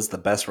Hall was the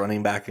best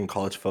running back in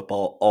college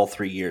football all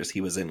 3 years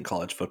he was in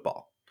college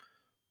football.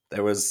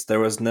 There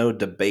was no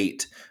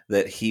debate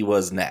that he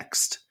was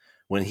next.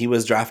 When he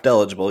was draft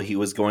eligible, he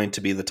was going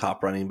to be the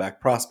top running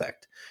back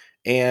prospect.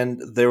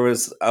 And there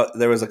was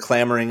a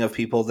clamoring of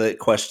people that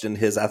questioned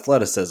his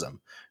athleticism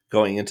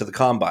going into the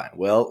combine.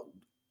 Well,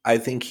 I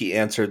think he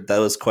answered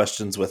those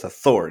questions with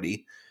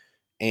authority.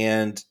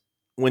 And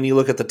when you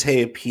look at the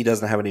tape, he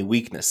doesn't have any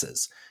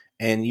weaknesses.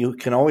 And you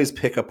can always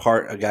pick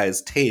apart a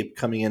guy's tape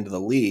coming into the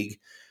league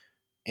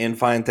and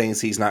find things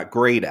he's not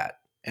great at.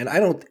 And I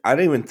don't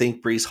even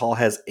think Breece Hall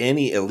has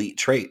any elite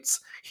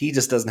traits. He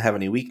just doesn't have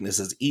any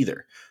weaknesses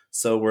either.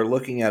 So we're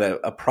looking at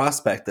a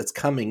prospect that's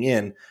coming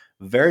in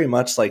very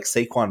much like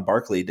Saquon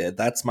Barkley did.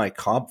 That's my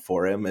comp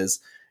for him, is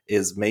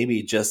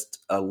maybe just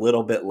a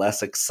little bit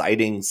less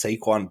exciting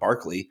Saquon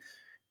Barkley.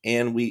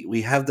 And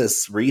we have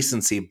this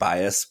recency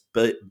bias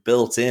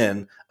built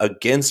in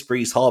against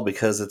Breece Hall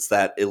because it's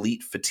that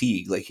elite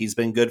fatigue. He's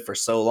been good for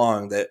so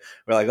long that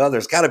we're like, oh,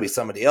 there's got to be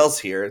somebody else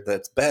here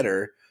that's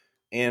better.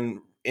 And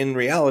in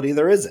reality,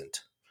 there isn't.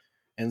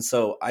 And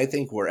so I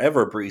think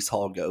wherever Breece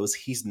Hall goes,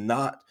 he's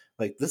not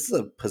this is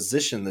a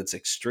position that's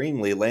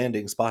extremely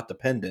landing spot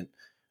dependent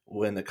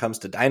when it comes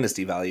to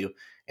dynasty value.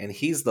 And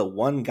he's the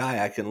one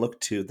guy I can look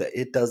to that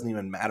it doesn't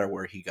even matter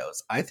where he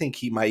goes. I think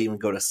he might even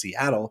go to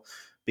Seattle,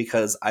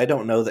 because I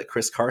don't know that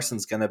Chris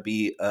Carson's going to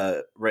be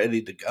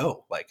ready to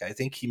go. I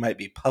think he might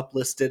be pup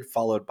listed,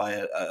 followed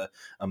by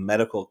a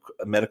medical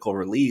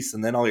release,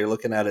 and then all you're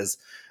looking at is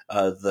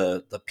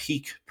the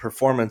peak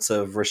performance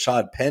of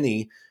Rashad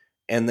Penny,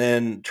 and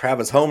then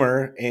Travis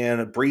Homer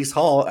and Breece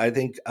Hall. I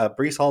think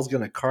Breece Hall's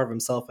going to carve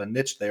himself a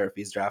niche there if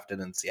he's drafted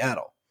in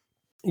Seattle.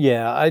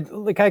 Yeah,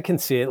 I can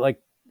see it.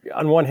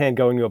 On one hand,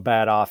 going to a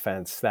bad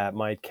offense that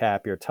might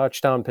cap your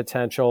touchdown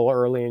potential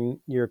early in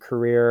your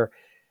career.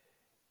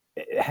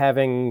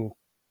 Having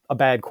a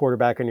bad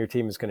quarterback on your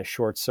team is going to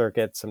short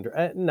circuit some.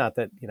 Not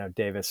that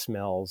Davis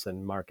Mills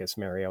and Marcus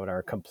Mariota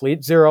are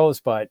complete zeros,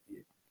 but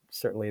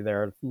certainly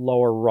they're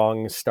lower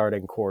rung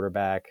starting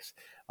quarterbacks.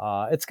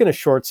 It's going to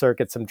short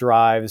circuit some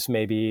drives,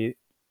 maybe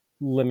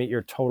limit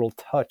your total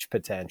touch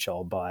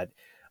potential. But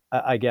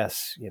I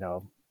guess,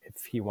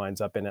 if he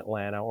winds up in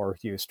Atlanta or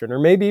Houston or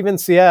maybe even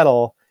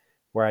Seattle,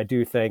 where I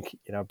do think,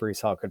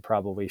 Breece Hall could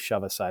probably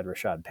shove aside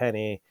Rashad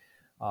Penny,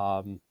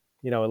 at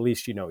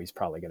least he's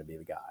probably going to be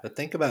the guy. But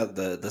think about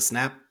the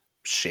snap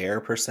share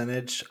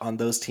percentage on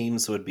those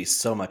teams would be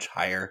so much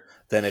higher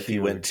than if he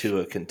went to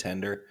a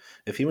contender.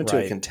 If he went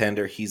to a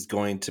contender, he's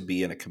going to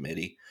be in a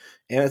committee.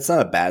 And it's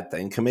not a bad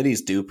thing.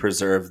 Committees do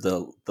preserve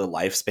the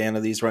lifespan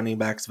of these running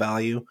backs'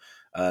 value.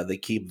 They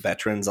keep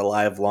veterans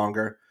alive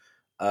longer.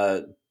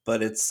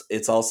 But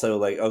it's also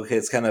like, okay,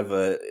 it's kind of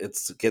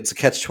it's a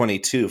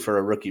catch-22 for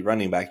a rookie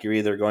running back. You're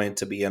either going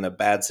to be in a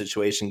bad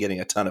situation getting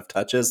a ton of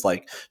touches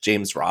like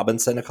James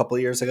Robinson a couple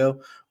of years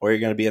ago, or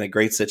you're going to be in a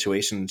great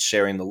situation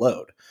sharing the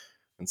load.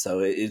 And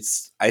so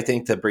I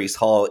think that Breece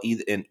Hall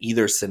in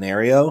either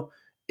scenario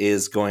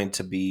is going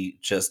to be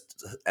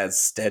just as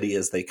steady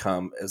as they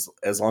come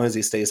as long as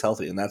he stays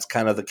healthy. And that's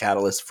kind of the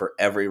catalyst for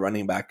every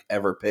running back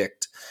ever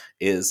picked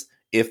is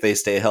if they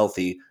stay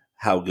healthy,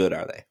 how good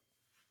are they?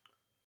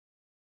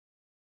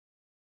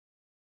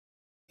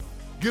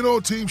 Get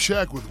on Team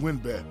Shaq with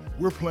WinBet.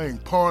 We're playing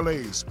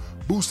parlays,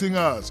 boosting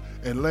odds,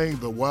 and laying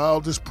the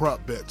wildest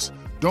prop bets.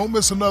 Don't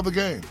miss another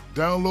game.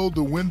 Download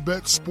the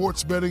WinBet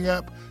sports betting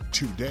app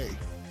today.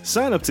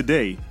 Sign up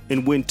today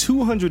and win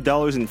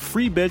 $200 in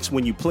free bets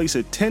when you place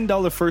a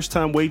 $10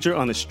 first-time wager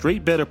on a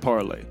straight bet or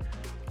parlay.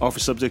 Offer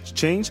subject to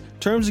change.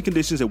 Terms and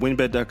conditions at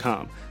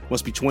winbet.com.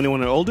 Must be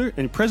 21 or older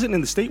and present in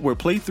the state where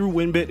playthrough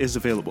WinBet is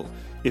available.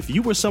 If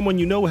you or someone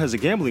you know has a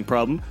gambling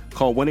problem,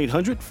 call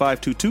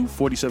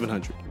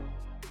 1-800-522-4700.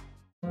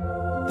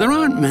 There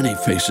aren't many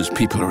faces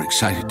people are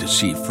excited to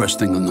see first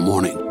thing in the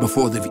morning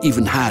before they've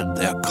even had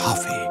their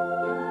coffee.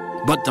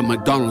 But the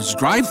McDonald's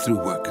drive-thru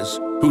workers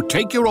who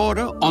take your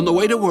order on the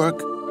way to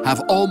work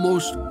have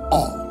almost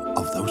all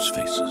of those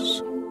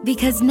faces.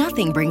 Because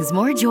nothing brings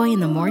more joy in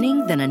the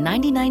morning than a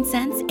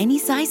 99-cent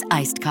any-size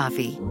iced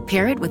coffee.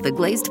 Pair it with a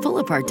glazed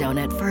pull-apart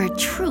donut for a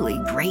truly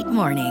great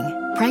morning.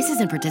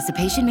 Prices and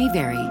participation may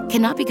vary.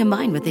 Cannot be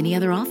combined with any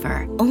other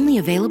offer. Only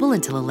available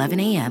until 11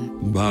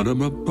 a.m.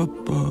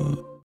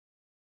 Ba-da-ba-ba-ba.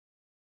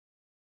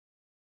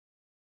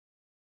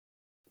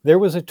 There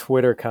was a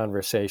Twitter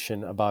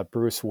conversation about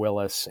Bruce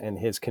Willis and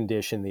his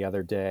condition the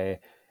other day,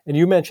 and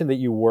you mentioned that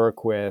you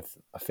work with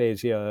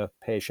aphasia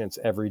patients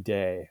every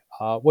day.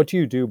 What do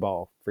you do,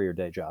 Bo, for your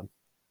day job?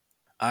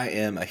 I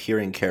am a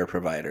hearing care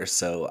provider,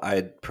 so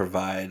I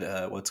provide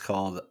what's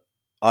called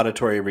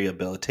auditory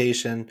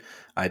rehabilitation.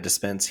 I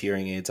dispense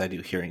hearing aids. I do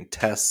hearing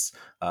tests.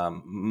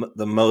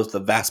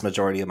 The vast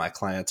majority of my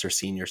clients are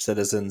senior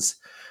citizens.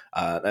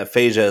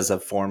 Aphasia is a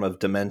form of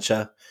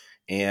dementia,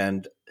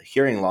 and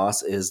hearing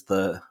loss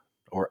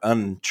or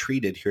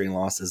untreated hearing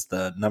loss is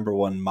the number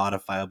one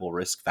modifiable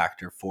risk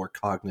factor for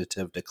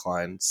cognitive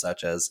decline,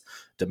 such as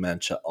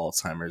dementia,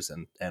 Alzheimer's,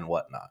 and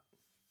whatnot.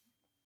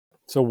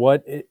 So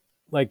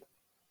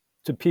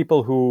to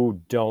people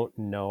who don't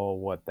know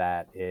what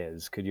that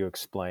is, could you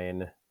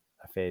explain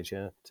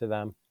aphasia to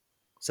them?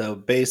 So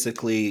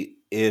basically,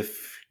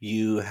 if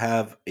you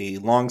have a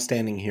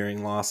long-standing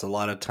hearing loss, a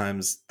lot of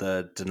times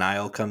the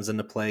denial comes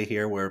into play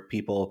here, where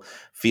people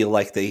feel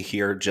like they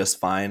hear just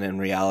fine. In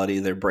reality,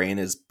 their brain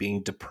is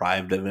being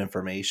deprived of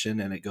information,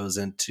 and it goes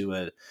into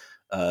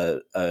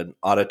an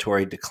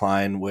auditory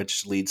decline,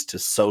 which leads to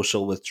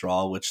social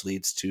withdrawal, which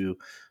leads to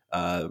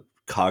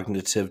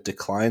cognitive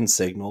decline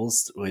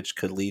signals, which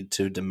could lead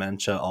to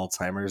dementia,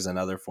 Alzheimer's, and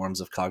other forms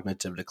of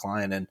cognitive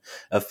decline, and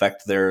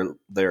affect their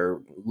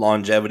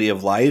longevity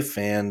of life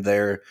and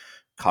their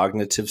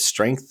cognitive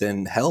strength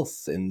and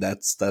health. And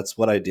that's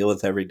what I deal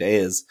with every day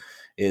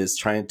is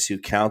trying to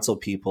counsel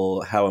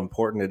people how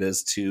important it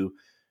is to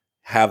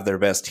have their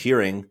best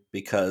hearing,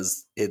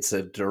 because it's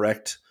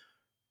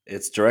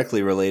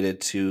directly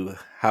related to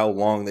how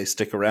long they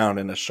stick around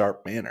in a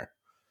sharp manner.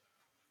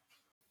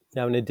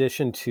 Now, in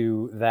addition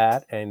to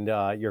that and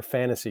your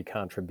fantasy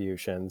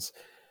contributions,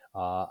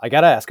 I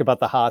got to ask about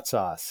the hot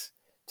sauce.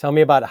 Tell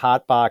me about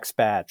Hot Box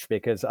Batch,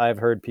 because I've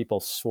heard people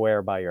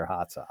swear by your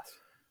hot sauce.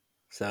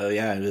 So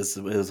yeah, it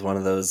was one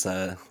of those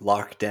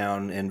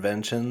lockdown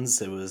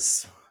inventions. It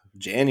was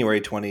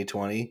January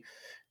 2020,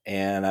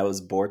 and I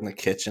was bored in the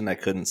kitchen. I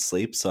couldn't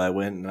sleep, so I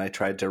went and I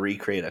tried to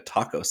recreate a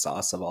taco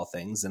sauce of all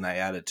things, and I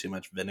added too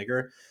much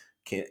vinegar.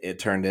 It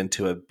turned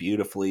into a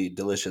beautifully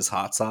delicious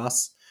hot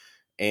sauce.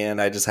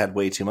 And I just had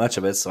way too much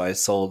of it, so I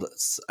sold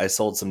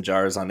some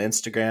jars on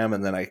Instagram,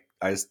 and then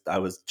I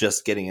was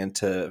just getting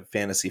into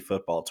fantasy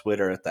football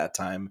Twitter at that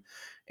time,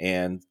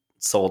 and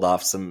sold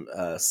off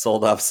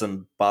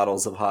some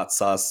bottles of hot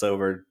sauce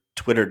over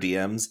Twitter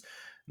DMs.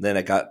 Then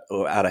it got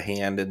out of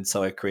hand, and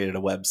so I created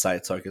a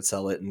website so I could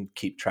sell it and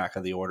keep track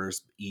of the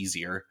orders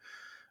easier.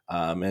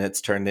 And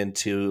it's turned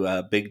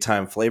into Big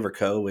Time Flavor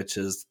Co., which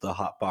is the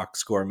Hot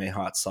Box Gourmet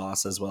hot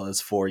sauce, as well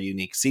as 4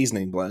 unique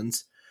seasoning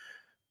blends.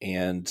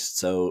 And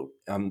so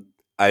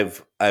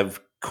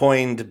I've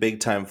coined Big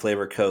Time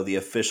Flavor Co. the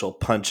official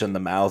punch in the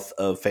mouth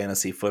of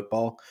fantasy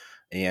football.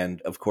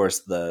 And of course,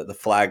 the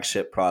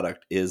flagship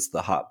product is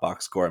the Hot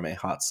Box Gourmet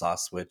hot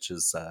sauce, which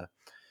is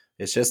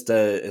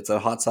it's a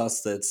hot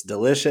sauce that's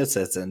delicious.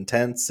 It's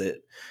intense.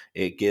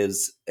 It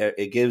gives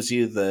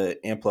you the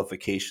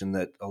amplification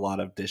that a lot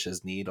of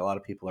dishes need. A lot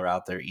of people are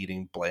out there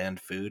eating bland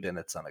food, and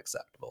it's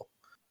unacceptable.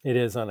 It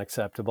is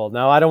unacceptable.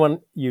 Now, I don't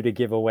want you to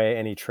give away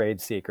any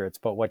trade secrets,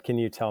 but what can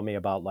you tell me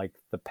about like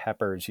the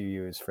peppers you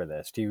use for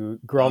this? Do you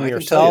grow them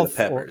yourself?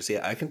 I can tell you the peppers.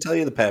 Yeah, I can tell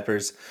you the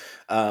peppers.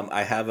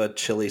 I have a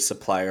chili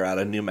supplier out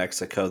of New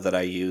Mexico that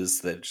I use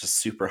that just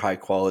super high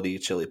quality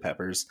chili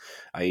peppers.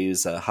 I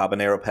use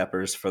habanero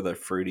peppers for the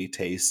fruity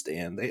taste,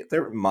 and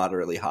they're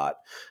moderately hot.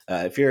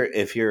 If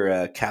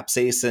you're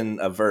capsaicin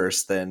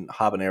averse, then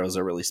habaneros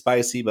are really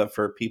spicy. But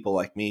for people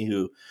like me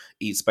who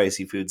eat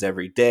spicy foods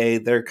every day,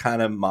 they're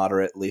kind of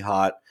moderately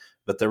hot,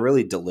 but they're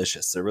really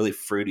delicious. They're really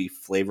fruity,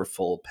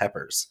 flavorful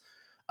peppers.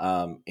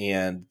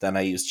 And then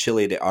I use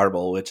chile de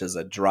arbol, which is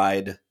a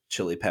dried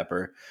chili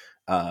pepper,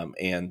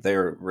 and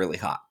they're really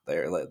hot.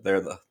 They're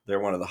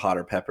one of the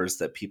hotter peppers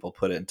that people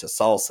put into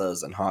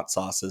salsas and hot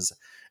sauces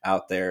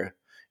out there,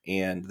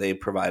 and they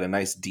provide a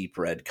nice deep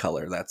red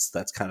color. That's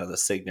kind of the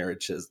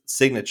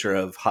signature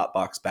of hot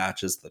box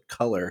batches. The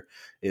color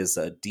is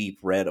a deep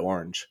red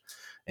orange,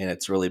 and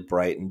it's really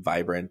bright and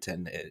vibrant,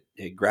 and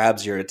it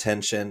grabs your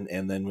attention.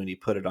 And then when you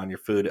put it on your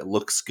food, it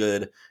looks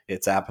good.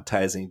 It's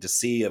appetizing to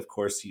see. Of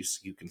course,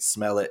 you can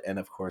smell it, and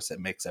of course, it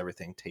makes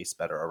everything taste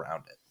better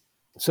around it.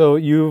 So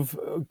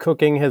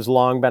cooking has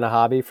long been a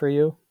hobby for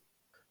you?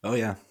 Oh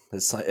yeah,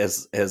 it's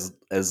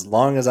as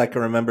long as I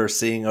can remember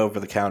seeing over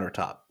the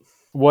countertop.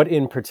 What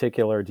in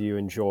particular do you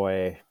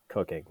enjoy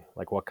cooking?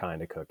 Like what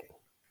kind of cooking?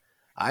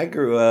 I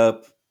grew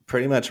up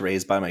pretty much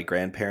raised by my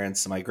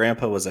grandparents. My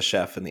grandpa was a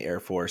chef in the Air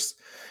Force,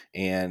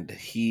 and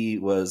he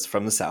was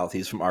from the South.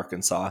 He's from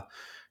Arkansas,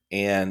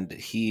 and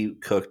he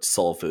cooked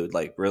soul food,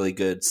 like really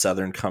good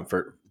Southern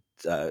comfort.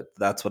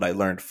 That's what I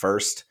learned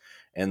first.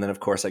 And then, of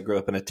course, I grew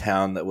up in a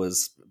town that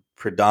was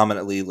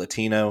predominantly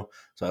Latino,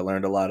 so I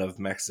learned a lot of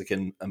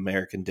Mexican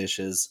American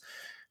dishes.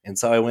 And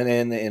so I went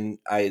in and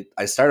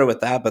I started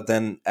with that. But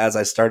then as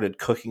I started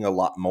cooking a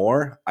lot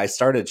more, I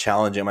started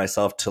challenging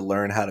myself to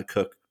learn how to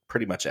cook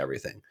pretty much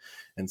everything.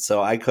 And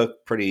so I cook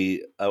a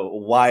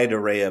wide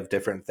array of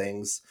different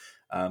things.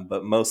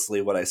 But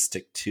mostly what I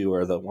stick to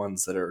are the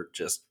ones that are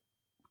just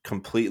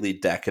completely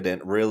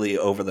decadent, really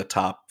over the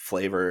top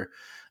flavor.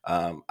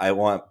 I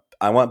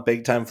want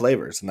big time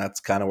flavors. And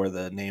that's kind of where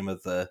the name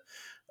of the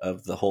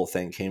whole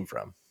thing came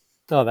from.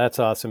 Oh, that's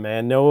awesome,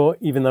 man. No,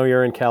 even though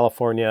you're in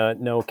California,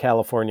 no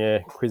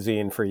California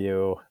cuisine for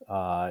you.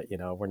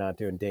 We're not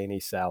doing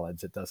Danish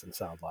salads. It doesn't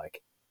sound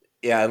like.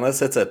 Yeah,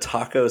 unless it's a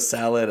taco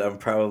salad, I'm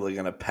probably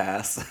gonna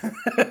pass.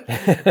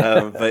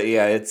 But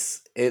yeah,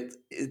 it's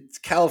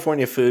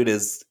California food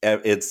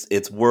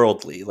it's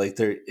worldly. Like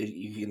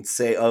you can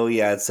say, oh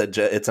yeah, it's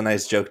a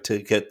nice joke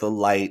to get the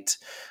light,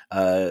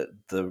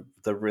 the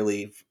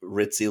really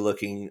ritzy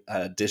looking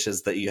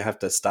dishes that you have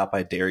to stop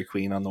by Dairy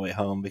Queen on the way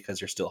home because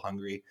you're still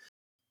hungry.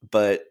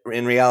 But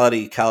in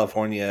reality,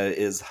 California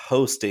is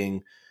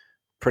hosting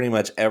pretty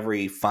much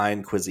every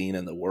fine cuisine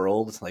in the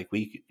world. Like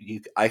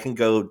I can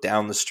go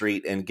down the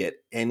street and get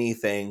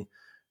anything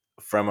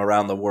from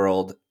around the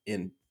world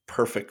in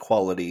perfect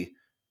quality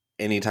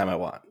anytime I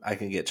want. I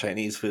can get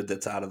Chinese food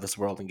that's out of this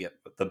world and get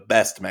the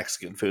best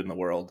Mexican food in the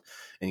world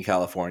in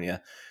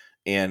California.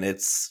 And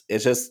it's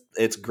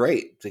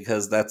great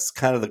because that's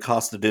kind of the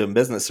cost of doing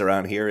business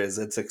around here. Is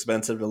it's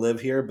expensive to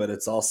live here, but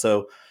it's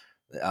also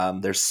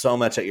there's so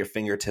much at your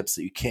fingertips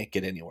that you can't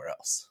get anywhere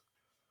else.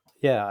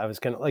 Yeah, I was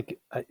gonna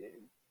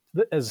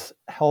as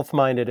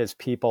health-minded as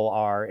people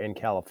are in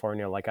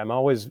California, like I'm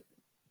always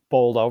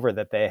bowled over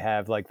that they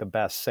have like the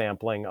best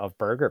sampling of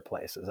burger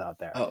places out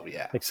there. Oh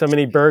yeah. Like so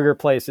many burger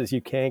places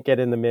you can't get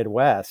in the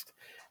Midwest.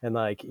 And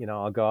like,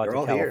 I'll go out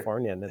to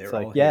California and it's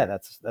like, yeah,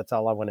 that's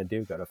all I want to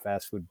do. Go to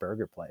fast food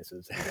burger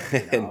places.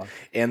 And,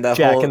 and the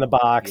Jack in the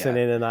Box and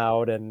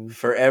In-N-Out. And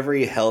for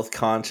every health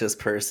conscious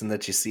person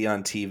that you see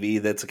on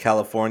TV that's a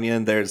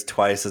Californian, there's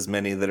twice as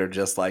many that are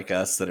just like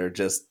us that are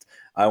just,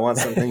 I want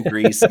something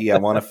greasy. I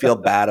want to feel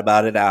bad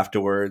about it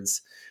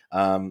afterwards.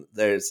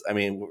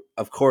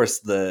 Of course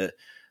the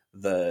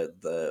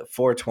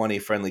 420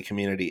 friendly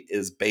community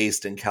is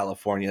based in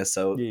California.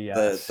 So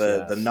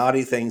the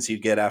naughty things you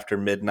get after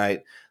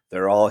midnight,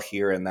 they're all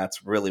here. And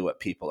that's really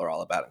what people are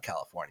all about in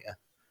California.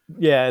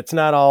 Yeah. It's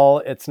not all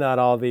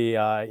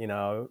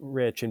the,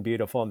 rich and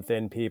beautiful and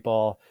thin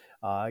people,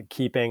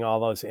 keeping all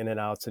those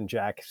In-N-Outs and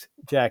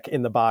Jack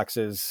in the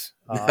Boxes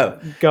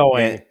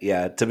going.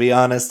 Yeah, to be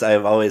honest,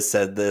 I've always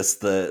said this: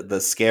 the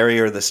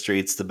scarier the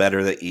streets, the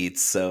better the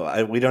eats.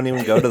 So we don't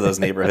even go to those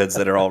neighborhoods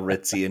that are all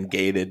ritzy and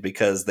gated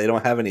because they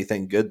don't have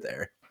anything good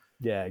there.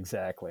 Yeah,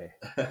 exactly.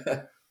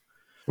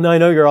 Now I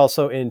know you're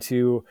also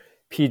into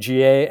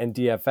PGA and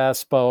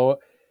DFS, Bo.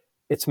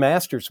 It's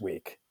Masters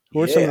Week.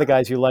 Who are some of the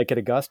guys you like at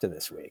Augusta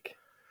this week?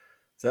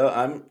 So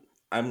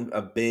I'm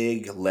a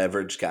big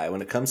leverage guy.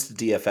 When it comes to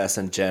DFS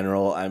in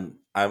general,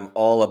 I'm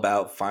all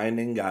about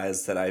finding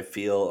guys that I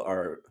feel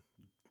are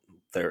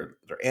their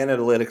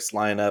analytics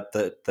line up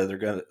that they're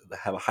going to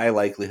have a high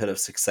likelihood of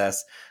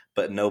success,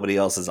 but nobody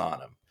else is on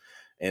them.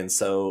 And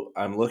so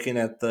I'm looking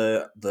at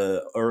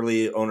the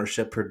early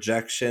ownership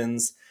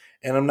projections,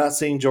 and I'm not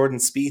seeing Jordan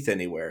Spieth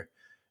anywhere.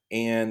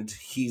 And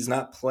he's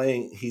not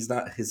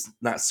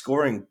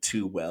scoring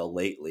too well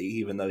lately,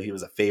 even though he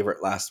was a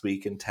favorite last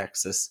week in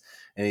Texas.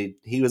 And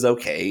he was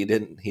okay. He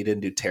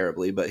didn't do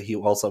terribly, but he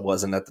also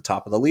wasn't at the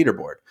top of the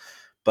leaderboard.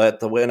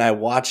 But when I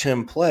watch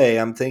him play,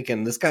 I'm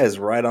thinking this guy is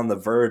right on the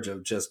verge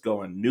of just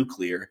going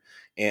nuclear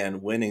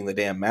and winning the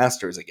damn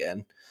Masters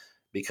again,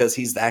 because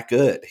he's that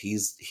good.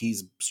 He's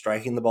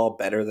striking the ball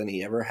better than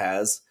he ever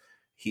has.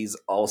 He's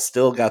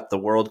still got the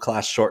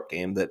world-class short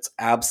game that's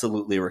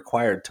absolutely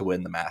required to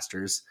win the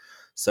Masters.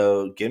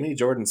 So give me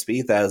Jordan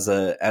Spieth as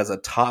a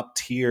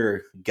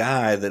top-tier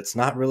guy that's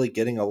not really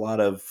getting a lot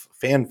of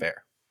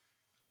fanfare.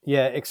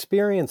 Yeah,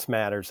 experience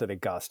matters at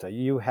Augusta.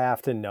 You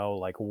have to know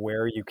like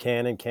where you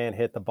can and can't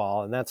hit the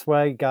ball. And that's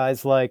why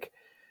guys like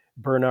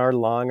Bernard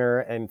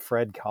Langer and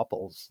Fred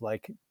Couples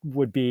like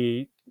would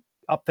be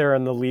up there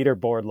on the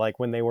leaderboard like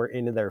when they were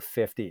into their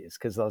 50s,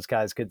 because those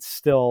guys could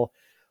still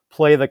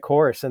play the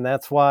course. And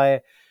that's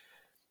why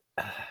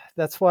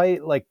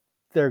like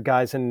there are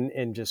guys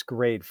in just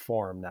great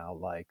form now,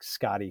 like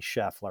Scotty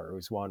Scheffler,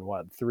 who's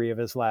won 3 of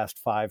his last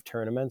 5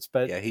 tournaments.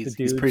 But yeah, he's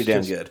pretty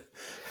damn good.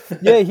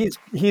 Yeah,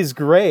 he's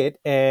great,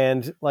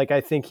 and like I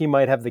think he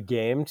might have the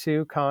game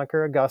to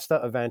conquer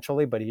Augusta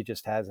eventually, but he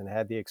just hasn't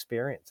had the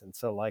experience. And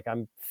so like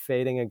I'm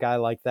fading a guy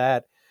like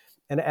that,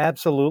 and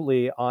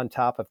absolutely on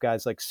top of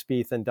guys like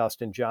Spieth and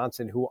Dustin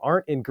Johnson, who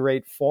aren't in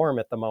great form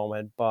at the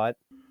moment, but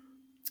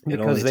it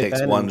only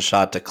takes one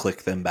shot to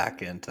click them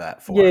back into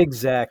that form. Yeah,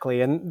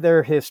 exactly. And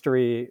their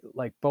history,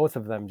 like both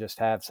of them just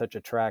have such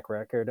a track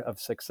record of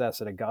success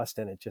at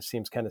Augusta. And it just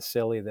seems kind of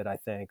silly that I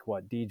think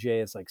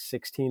DJ is like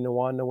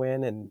 16-1 to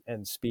win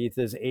and Spieth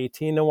is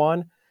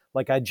 18-1.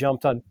 Like I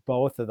jumped on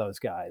both of those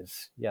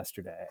guys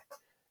yesterday,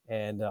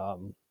 and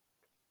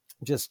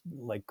just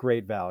like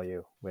great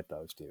value with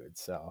those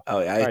dudes. So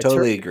I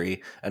totally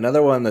agree.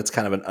 Another one that's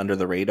kind of an under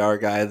the radar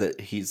guy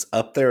that he's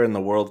up there in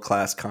the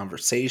world-class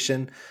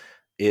conversation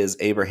is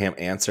Abraham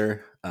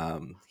Answer.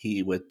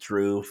 He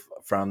withdrew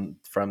from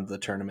the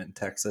tournament in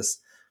Texas,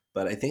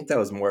 but I think that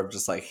was more of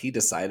just like he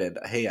decided,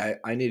 hey,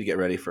 I need to get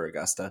ready for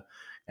Augusta.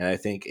 And I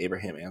think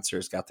Abraham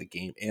Answer's got the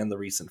game and the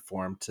recent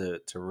form to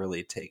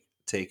really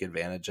take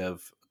advantage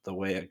of the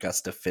way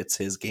Augusta fits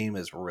his game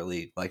is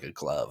really like a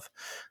glove.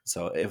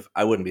 So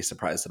I wouldn't be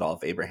surprised at all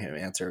if Abraham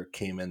Answer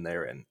came in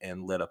there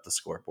and lit up the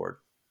scoreboard.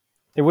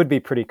 It would be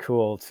pretty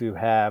cool to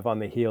have, on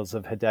the heels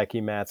of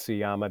Hideki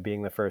Matsuyama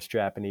being the first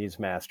Japanese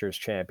Masters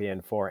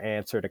champion, for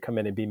Answer to come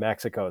in and be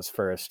Mexico's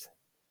first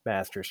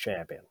Masters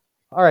champion.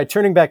 All right,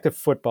 turning back to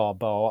football,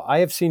 Bo, I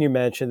have seen you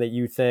mention that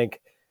you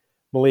think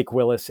Malik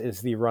Willis is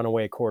the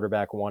runaway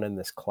quarterback 1 in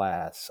this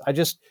class.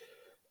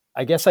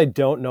 I guess I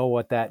don't know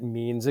what that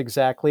means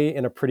exactly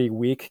in a pretty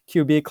weak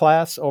QB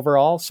class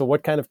overall. So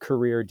what kind of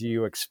career do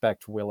you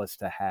expect Willis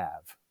to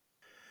have?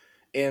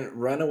 And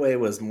runaway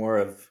was more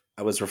of,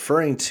 I was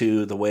referring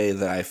to the way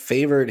that I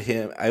favored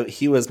him.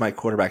 He was my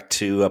quarterback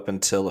 2 up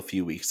until a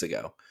few weeks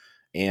ago.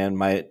 And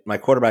my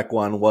quarterback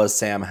 1 was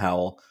Sam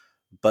Howell.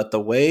 But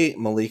the way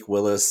Malik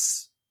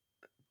Willis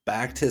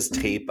backed his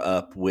tape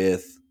up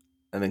with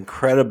an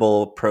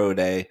incredible pro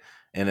day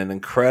and an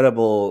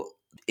incredible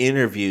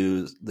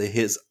interview,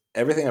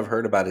 everything I've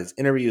heard about his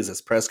interviews,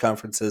 his press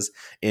conferences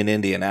in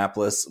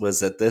Indianapolis,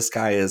 was that this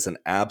guy is an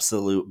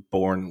absolute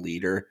born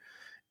leader.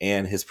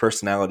 And his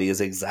personality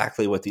is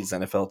exactly what these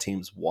NFL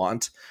teams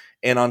want.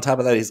 And on top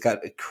of that, he's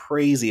got a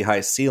crazy high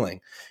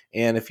ceiling.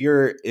 And if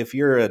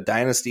you're a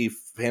dynasty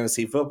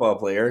fantasy football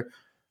player,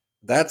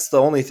 that's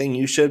the only thing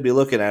you should be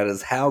looking at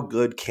is how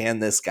good can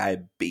this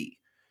guy be?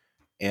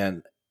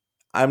 And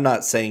I'm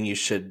not saying you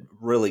should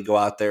really go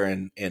out there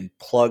and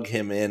plug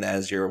him in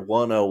as your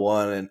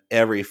 101 in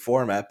every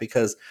format,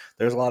 because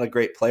there's a lot of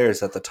great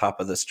players at the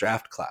top of this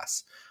draft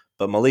class.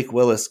 But Malik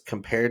Willis,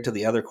 compared to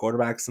the other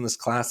quarterbacks in this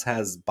class,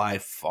 has by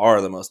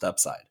far the most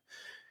upside.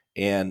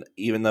 And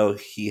even though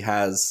he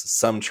has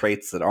some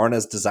traits that aren't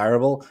as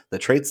desirable, the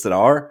traits that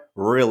are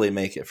really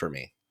make it for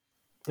me.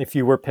 If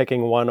you were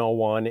picking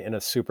 101 in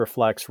a super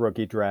flex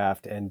rookie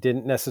draft and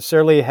didn't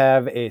necessarily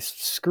have a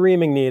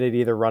screaming need at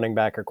either running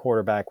back or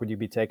quarterback, would you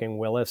be taking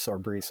Willis or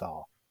Breece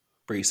Hall?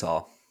 Breece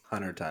Hall,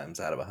 100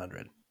 times out of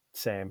 100.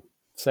 Same.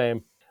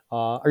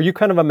 Are you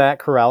kind of a Matt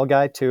Corral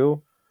guy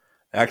too?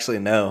 Actually,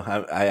 no.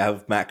 I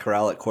have Matt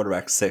Corral at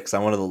quarterback 6.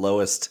 I'm one of the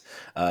lowest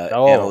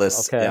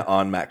analysts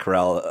on Matt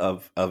Corral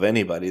of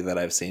anybody that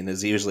I've seen.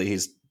 Is usually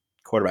he's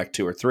quarterback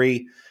 2 or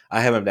 3. I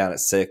have him down at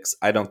 6.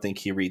 I don't think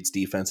he reads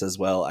defense as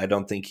well. I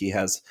don't think he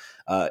has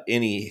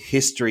any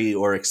history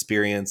or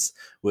experience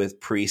with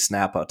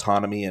pre-snap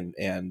autonomy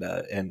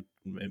and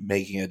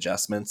making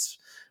adjustments,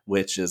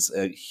 which is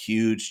a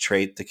huge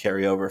trait to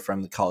carry over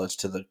from the college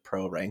to the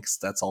pro ranks.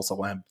 That's also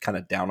why I'm kind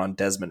of down on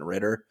Desmond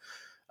Ridder,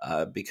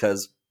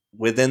 because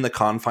within the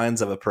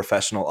confines of a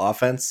professional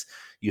offense,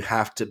 you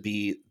have to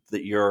be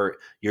that your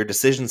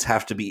decisions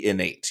have to be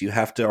innate. You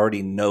have to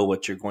already know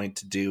what you're going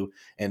to do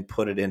and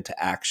put it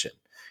into action.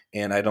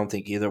 And I don't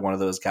think either one of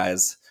those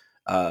guys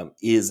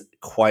is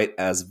quite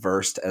as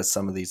versed as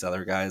some of these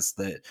other guys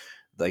that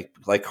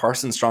like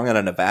Carson Strong out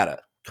of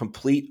Nevada.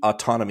 Complete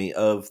autonomy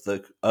of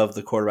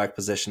the quarterback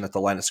position at the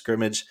line of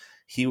scrimmage.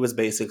 He was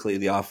basically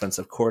the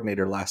offensive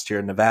coordinator last year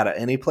in Nevada,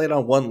 and he played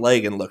on one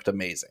leg and looked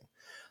amazing.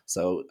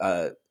 So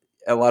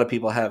a lot of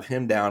people have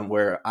him down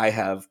where I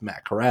have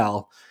Matt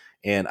Corral,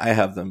 and I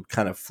have them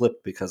kind of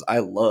flipped because I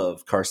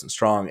love Carson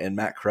Strong, and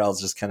Matt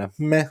Corral's just kind of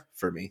meh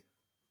for me.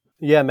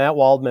 Yeah, Matt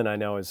Waldman I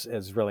know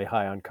is really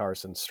high on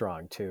Carson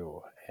Strong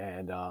too.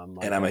 And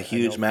I'm a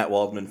huge Matt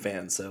Waldman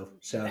fan, so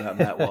shout out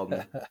Matt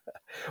Waldman.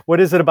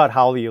 What is it about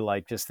Howell you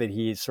like? Just that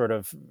he's sort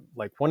of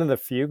like one of the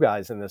few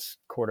guys in this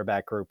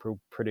quarterback group who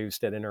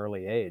produced at an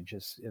early age.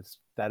 Is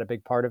that a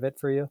big part of it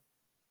for you?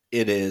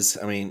 It is.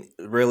 I mean,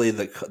 really,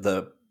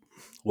 the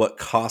what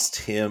cost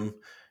him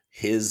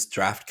his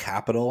draft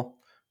capital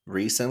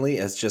recently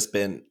has just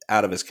been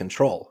out of his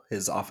control.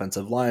 His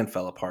offensive line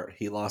fell apart.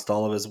 He lost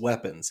all of his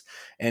weapons,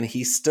 and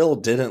he still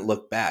didn't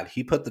look bad.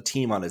 He put the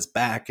team on his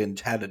back and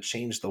had to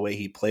change the way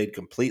he played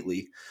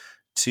completely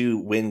to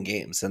win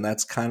games. And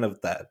that's kind of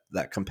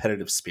that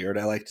competitive spirit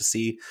I like to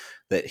see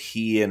that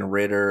he and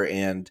Ritter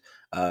and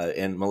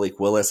Malik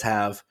Willis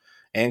have,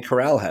 and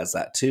Corral has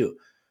that too.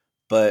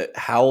 But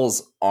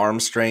Howell's arm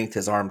strength,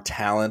 his arm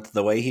talent,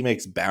 the way he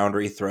makes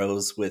boundary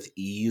throws with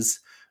ease,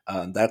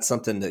 that's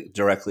something that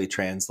directly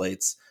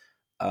translates.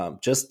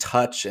 Just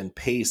touch and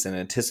pace and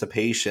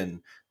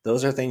anticipation,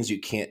 those are things you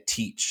can't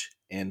teach.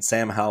 And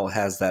Sam Howell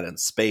has that in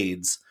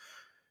spades.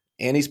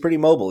 And he's pretty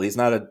mobile. He's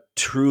not a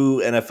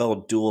true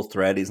NFL dual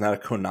threat. He's not a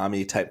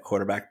Konami type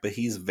quarterback, but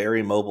he's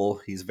very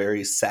mobile. He's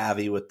very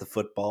savvy with the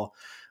football.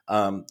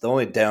 The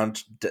only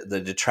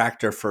the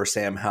detractor for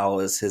Sam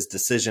Howell is his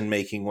decision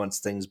making once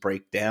things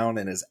break down,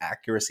 and his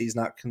accuracy is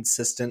not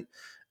consistent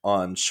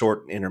on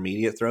short and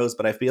intermediate throws.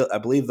 But I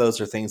believe those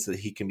are things that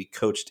he can be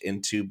coached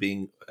into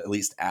being at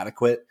least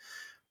adequate.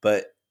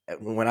 But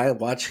when I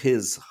watch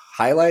his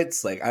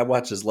highlights, like I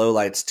watch his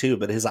lowlights too,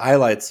 but his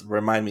highlights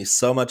remind me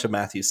so much of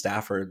Matthew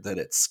Stafford that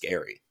it's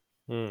scary.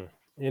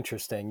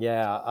 Interesting.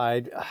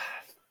 Yeah.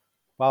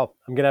 Well,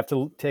 I'm going to have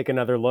to take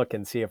another look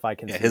and see if I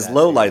can see his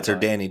lowlights are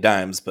Danny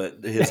Dimes,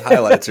 but his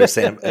highlights are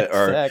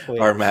exactly.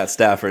 are Matt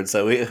Stafford.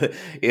 So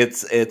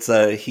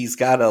he's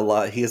got a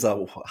lot. He has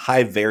a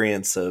high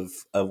variance of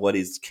what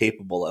he's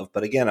capable of.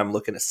 But again, I'm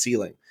looking at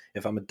ceiling.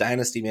 If I'm a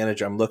dynasty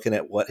manager, I'm looking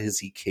at what is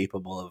he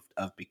capable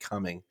of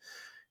becoming.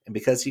 And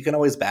because you can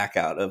always back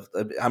out of,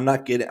 I'm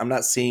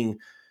not seeing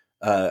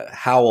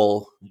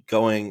Howell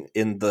going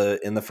in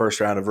the first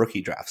round of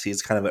rookie drafts.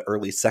 He's kind of an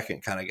early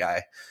second kind of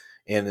guy.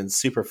 And in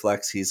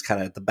Superflex, he's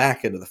kind of at the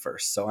back end of the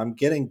first. So I'm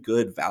getting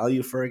good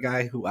value for a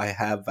guy who I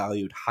have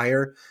valued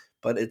higher,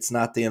 but it's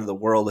not the end of the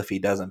world if he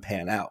doesn't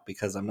pan out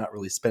because I'm not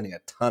really spending a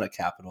ton of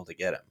capital to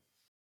get him.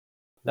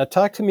 Now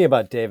talk to me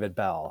about David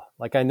Bell.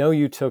 Like I know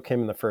you took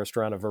him in the first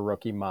round of a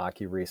rookie mock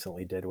you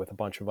recently did with a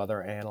bunch of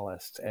other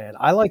analysts. And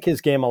I like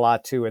his game a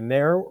lot too. And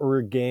there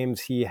were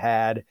games he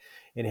had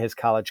in his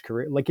college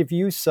career. Like if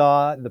you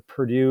saw the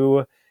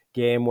Purdue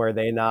game where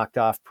they knocked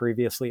off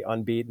previously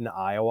unbeaten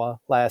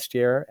Iowa last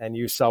year, and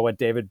you saw what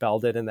David Bell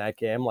did in that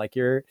game, like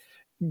you're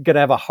going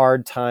to have a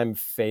hard time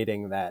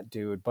fading that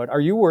dude. But are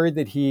you worried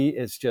that he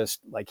is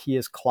just like, he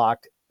is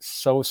clocked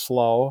so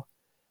slow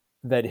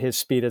that his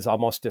speed is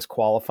almost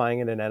disqualifying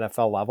at an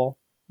NFL level?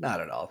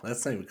 Not at all.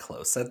 That's not even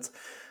close. That's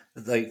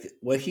like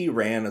what he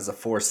ran as a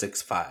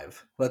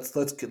 4.65.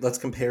 Let's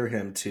compare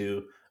him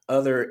to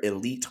other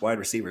elite wide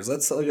receivers.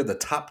 Let's look at the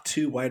top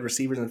two wide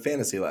receivers in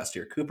fantasy last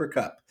year. Cooper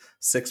Kupp,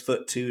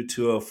 6'2",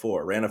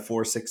 204, ran a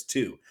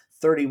 4.62,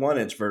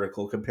 31-inch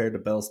vertical compared to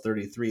Bell's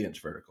 33-inch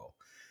vertical.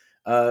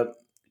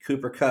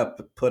 Cooper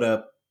Kupp put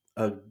up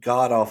a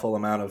god-awful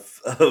amount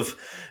of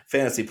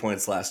fantasy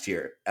points last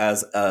year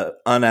as an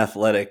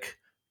unathletic,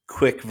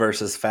 quick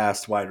versus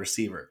fast wide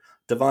receiver.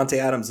 Devontae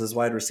Adams is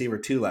wide receiver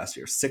 2 last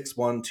year,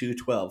 6'1",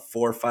 212,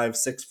 4'5",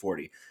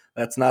 640.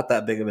 That's not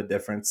that big of a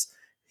difference.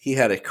 He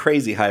had a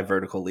crazy high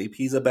vertical leap.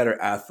 He's a better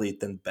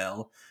athlete than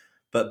Bell.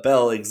 But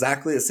Bell,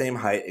 exactly the same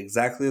height,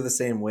 exactly the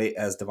same weight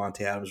as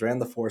Devontae Adams, ran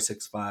the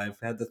 4.65,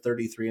 had the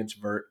 33-inch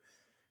vert,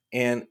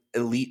 and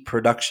elite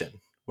production.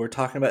 We're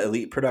talking about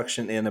elite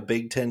production in a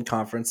Big Ten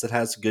conference that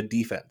has good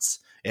defense.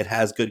 It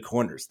has good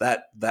corners.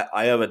 That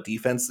Iowa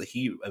defense that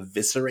he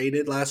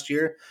eviscerated last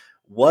year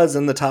was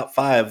in the top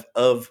 5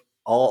 of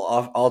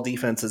all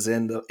defenses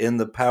in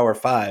the Power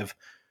 5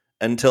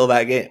 until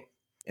that game.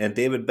 And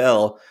David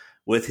Bell,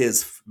 with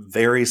his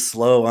very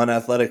slow,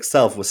 unathletic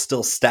self, was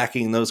still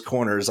stacking those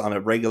corners on a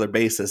regular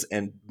basis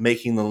and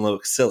making them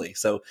look silly.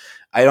 So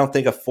I don't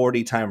think a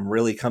 40 time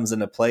really comes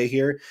into play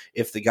here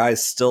if the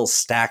guy's still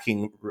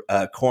stacking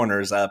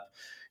corners up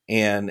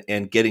and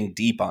getting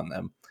deep on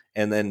them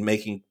and then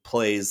making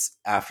plays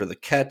after the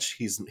catch.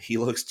 He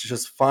looks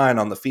just fine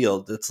on the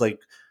field. It's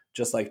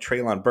just like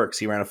Treylon Burks.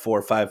 He ran a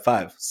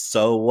 4.55.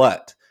 So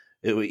what?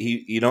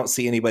 You don't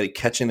see anybody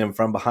catching him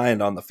from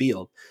behind on the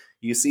field.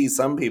 You see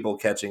some people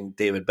catching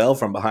David Bell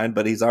from behind,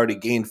 but he's already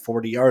gained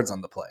 40 yards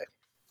on the play.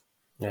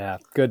 Yeah,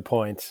 good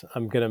point.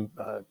 I'm going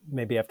to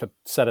maybe have to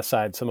set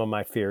aside some of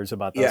my fears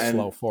about those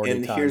slow 40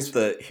 and times.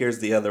 Here's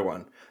the other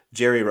one.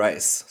 Jerry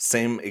Rice,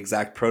 same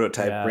exact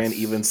prototype, Yes. ran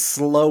even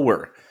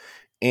slower.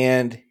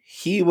 And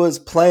he was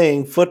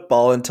playing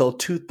football until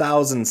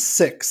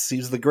 2006. He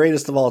was the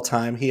greatest of all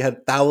time. He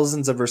had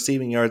thousands of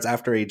receiving yards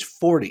after age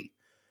 40.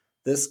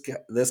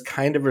 This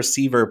kind of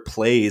receiver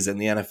plays in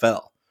the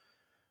NFL.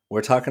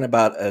 We're talking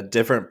about a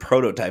different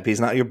prototype. He's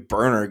not your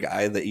burner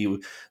guy that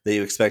you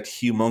expect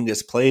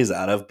humongous plays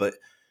out of, but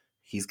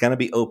he's going to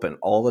be open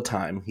all the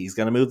time. He's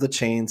going to move the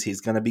chains.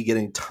 He's going to be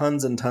getting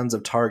tons and tons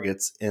of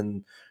targets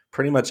in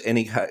pretty much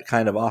any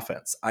kind of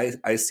offense.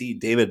 I see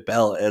David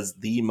Bell as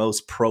the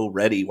most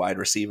pro-ready wide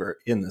receiver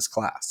in this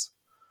class.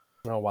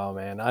 Oh, wow,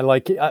 man. I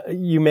like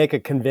you make a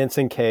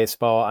convincing case,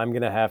 Bo. I'm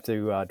going to have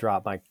to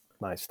drop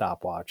my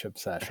stopwatch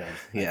obsession.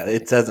 Yeah,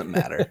 it doesn't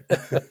matter.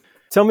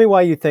 Tell me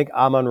why you think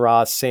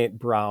Amon-Ra St.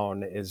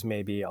 Brown is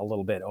maybe a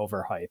little bit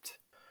overhyped.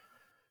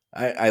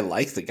 I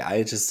like the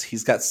guy. Just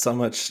he's got so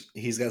much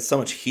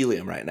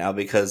helium right now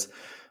because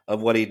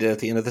of what he did at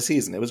the end of the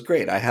season. It was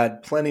great. I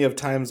had plenty of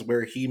times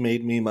where he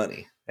made me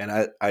money, and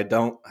I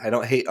don't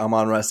hate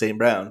Amon-Ra St.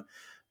 Brown,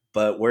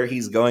 but where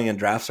he's going in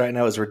drafts right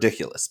now is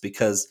ridiculous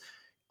because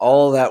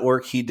all that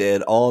work he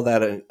did, all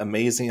that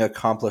amazing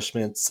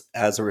accomplishments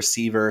as a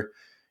receiver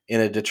in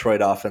a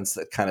Detroit offense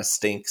that kind of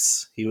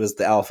stinks. He was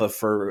the alpha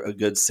for a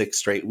good 6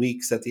 straight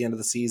weeks at the end of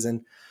the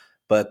season,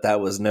 but that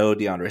was no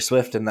DeAndre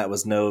Swift and that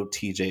was no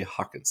TJ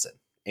Hawkinson.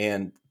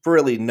 And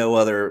really no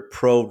other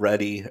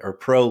pro-ready or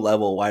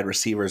pro-level wide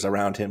receivers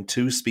around him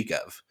to speak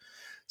of.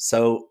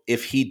 So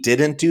if he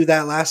didn't do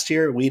that last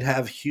year, we'd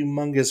have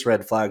humongous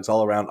red flags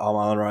all around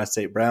Amon-Ra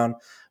St. Brown,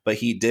 but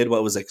he did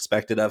what was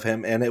expected of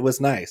him, and it was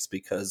nice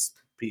because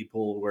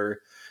people were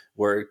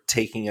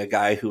taking a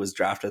guy who was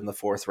drafted in the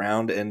 4th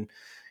round and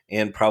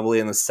probably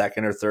in the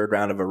 2nd or 3rd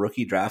round of a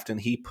rookie draft,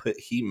 and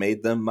he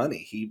made them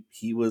money.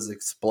 He was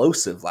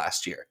explosive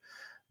last year,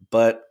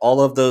 but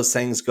all of those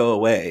things go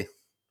away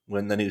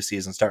when the new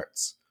season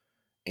starts.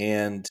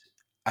 And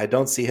I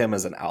don't see him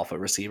as an alpha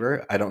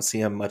receiver. I don't see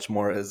him much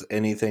more as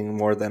anything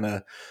more than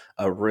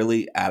a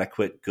really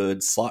adequate,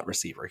 good slot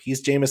receiver. He's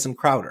Jamison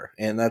Crowder,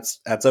 and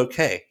that's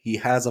okay. He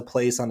has a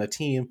place on a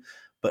team,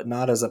 but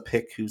not as a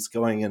pick who's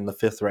going in the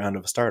 5th round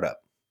of a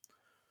startup.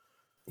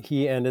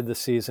 He ended the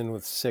season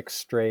with 6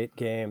 straight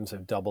games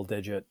of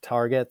double-digit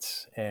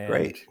targets, and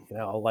great.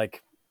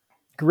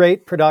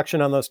 Great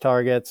production on those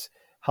targets.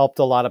 Helped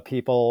a lot of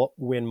people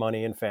win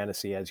money in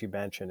fantasy, as you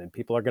mentioned, and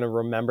people are going to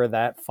remember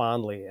that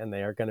fondly, and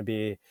they are going to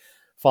be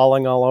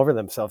falling all over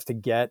themselves to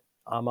get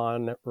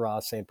Amon-Ra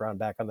St. Brown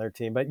back on their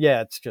team. But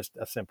yeah, it's just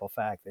a simple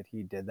fact that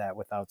he did that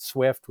without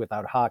Swift,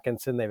 without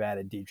Hawkinson. They've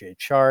added DJ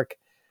Chark.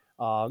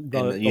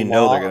 They're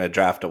going to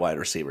draft a wide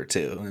receiver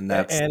too, and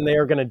they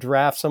are going to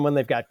draft someone.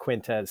 They've got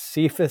Quintez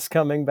Cephas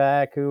coming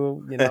back,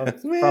 who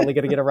probably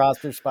going to get a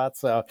roster spot.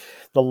 So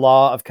the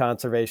law of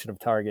conservation of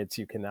targets,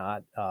 you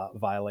cannot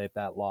violate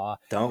that law.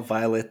 Don't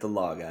violate the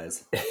law,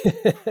 guys.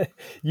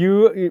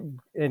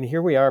 And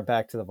here we are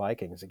back to the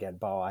Vikings again,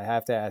 Bo. I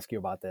have to ask you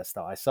about this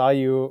though. I saw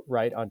you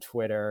write on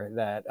Twitter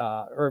that,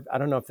 or I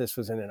don't know if this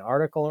was in an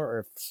article or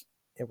if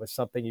it was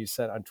something you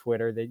said on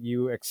Twitter, that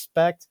you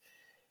expect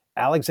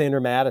Alexander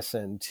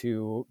Mattison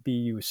to be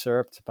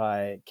usurped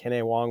by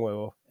Kene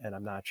Nwangwu, and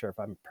I'm not sure if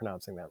I'm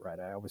pronouncing that right.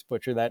 I always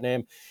butcher that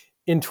name,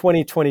 in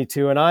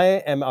 2022. And I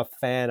am a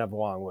fan of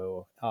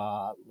Nwangwu.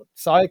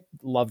 So I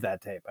love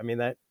that tape. I mean,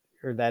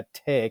 that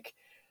take,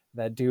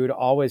 that dude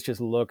always just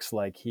looks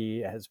like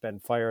he has been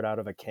fired out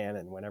of a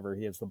cannon whenever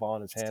he has the ball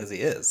in his hands. Because he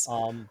is.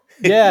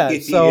 Yeah.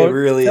 So it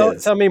really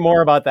is. Tell me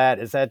more about that.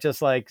 Is that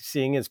just like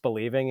seeing is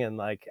believing, and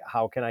like,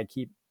 how can I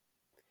keep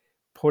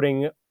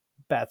putting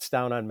bets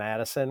down on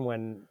Madison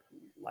when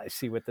I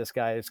see what this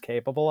guy is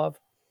capable of?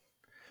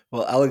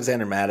 Well,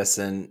 Alexander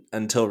Mattison,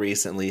 until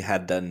recently,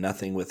 had done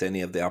nothing with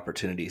any of the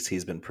opportunities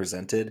he's been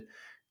presented,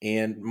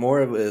 and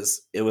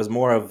it was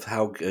more of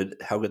how good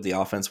the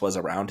offense was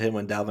around him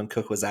when Dalvin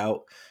Cook was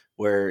out,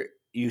 where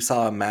you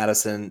saw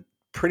Madison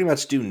pretty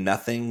much do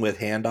nothing with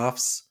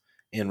handoffs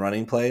in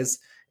running plays,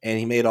 and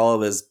he made all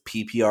of his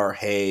PPR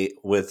hay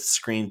with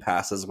screen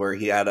passes where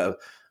he had a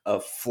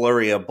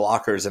flurry of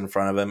blockers in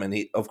front of him,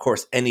 and of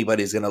course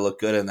anybody's going to look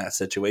good in that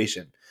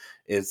situation.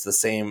 It's the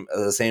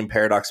same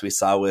paradox we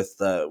saw with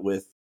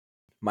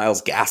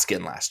Myles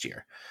Gaskin last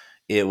year.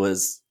 It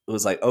was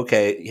like,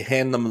 okay, you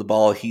hand them the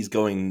ball, he's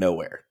going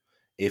nowhere.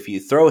 If you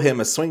throw him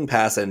a swing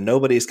pass and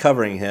nobody's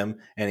covering him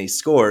and he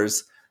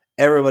scores,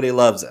 everybody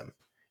loves him.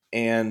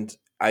 And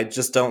I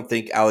just don't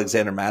think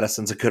Alexander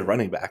Madison's a good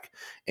running back.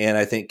 And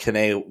I think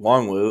Kene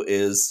Nwangwu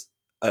is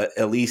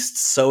at least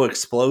so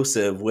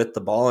explosive with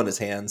the ball in his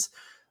hands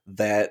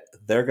that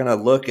they're going to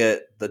look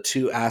at the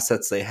 2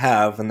 assets they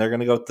have, and they're going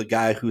to go with the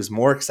guy who's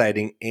more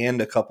exciting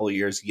and a couple of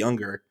years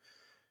younger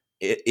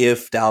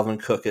if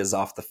Dalvin Cook is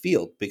off the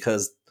field,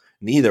 because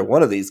neither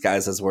one of these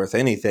guys is worth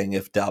anything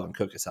if Dalvin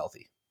Cook is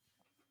healthy.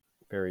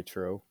 Very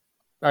true.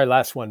 All right,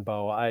 last one,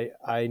 Bo.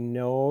 I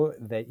know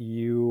that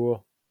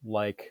you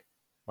like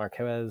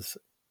Marquez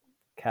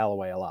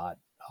Callaway a lot.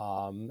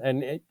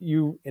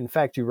 You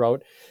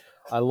wrote,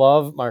 I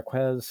love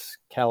Marquez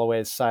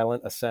Callaway's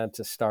silent ascent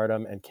to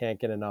stardom and can't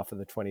get enough of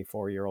the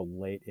 24-year-old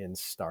late in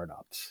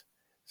startups.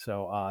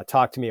 So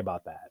talk to me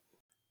about that.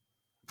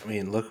 I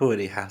mean, look what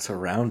he has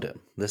around him.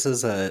 This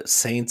is a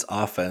Saints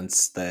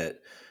offense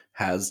that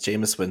has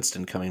Jameis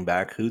Winston coming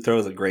back, who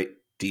throws a great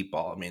deep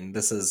ball. I mean,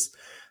 this is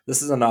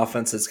an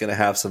offense that's going to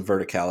have some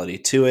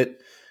verticality to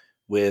it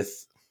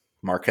with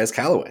Marquez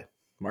Callaway.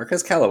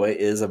 Marquez Callaway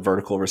is a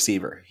vertical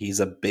receiver. He's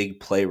a big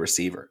play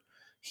receiver.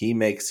 He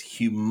makes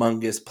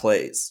humongous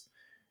plays,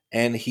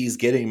 and he's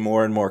getting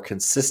more and more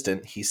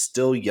consistent. He's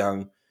still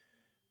young.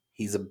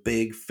 He's a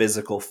big,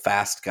 physical,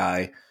 fast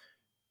guy.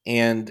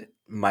 And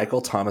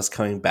Michael Thomas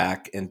coming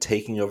back and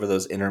taking over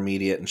those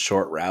intermediate and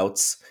short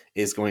routes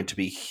is going to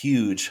be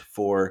huge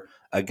for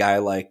a guy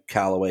like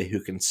Callaway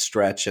who can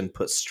stretch and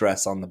put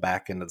stress on the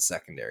back end of the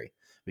secondary,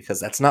 because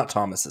that's not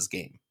Thomas's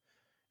game.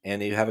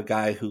 And you have a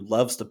guy who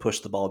loves to push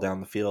the ball down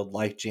the field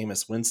like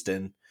Jameis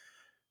Winston,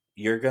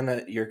 you're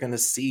gonna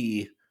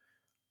see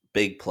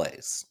big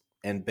plays.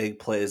 And big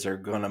plays are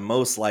going to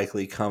most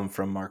likely come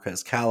from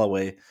Marquez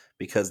Callaway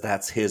because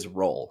that's his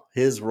role.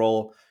 His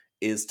role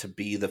is to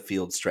be the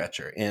field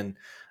stretcher. And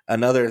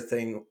another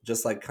thing,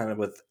 just like kind of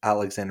with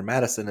Alexander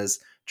Mattison, is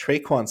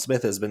Traquan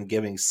Smith has been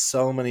giving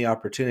so many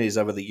opportunities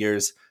over the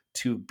years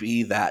to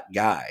be that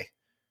guy.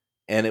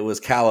 And it was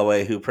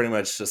Callaway who pretty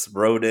much just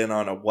rode in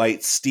on a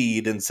white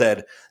steed and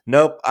said,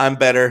 nope, I'm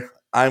better.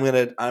 I'm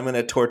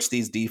gonna torch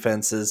these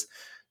defenses.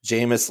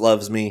 Jameis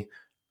loves me.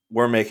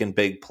 We're making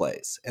big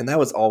plays. And that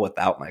was all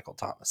without Michael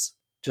Thomas.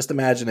 Just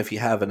imagine if you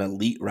have an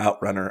elite route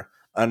runner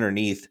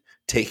underneath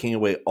taking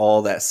away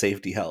all that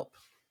safety help.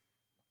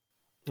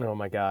 Oh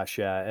my gosh,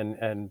 yeah.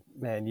 And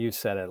man, you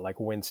said it, like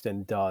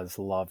Winston does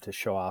love to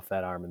show off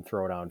that arm and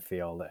throw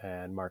downfield,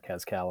 and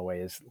Marquez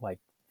Callaway is like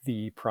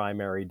the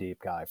primary deep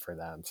guy for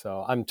them.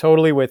 So I'm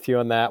totally with you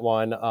on that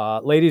one.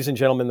 Ladies and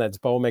gentlemen, that's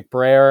Bo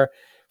McBrayer.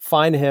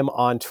 Find him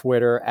on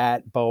Twitter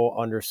at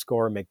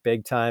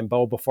Bo_McBigtime.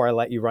 Bo, before I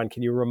let you run,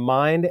 can you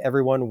remind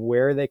everyone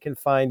where they can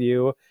find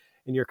you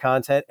in your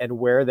content and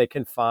where they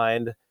can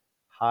find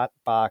Hot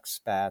Box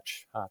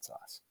Batch Hot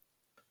Sauce?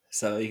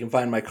 So you can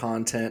find my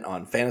content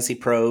on Fantasy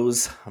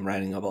Pros. I'm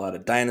writing up a lot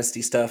of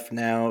Dynasty stuff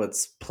now.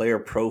 It's player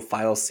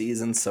profile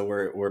season, so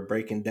we're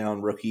breaking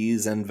down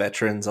rookies and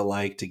veterans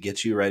alike to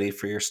get you ready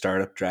for your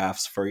startup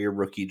drafts, for your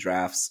rookie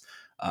drafts.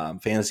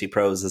 Fantasy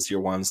Pros is your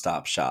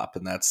one-stop shop,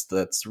 and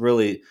that's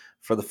really,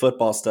 for the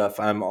football stuff,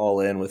 I'm all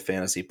in with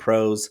Fantasy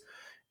Pros.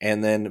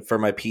 And then for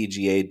my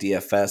PGA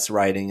DFS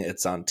writing,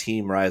 it's on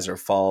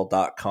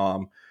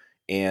teamriserfall.com,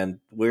 and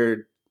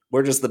we're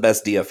just the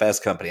best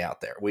DFS company out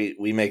there.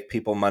 We make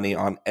people money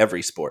on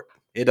every sport.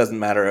 It doesn't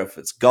matter if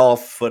it's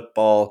golf,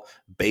 football,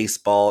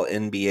 baseball,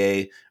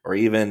 NBA, or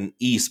even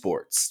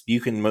esports.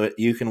 You can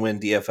win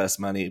DFS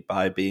money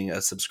by being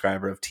a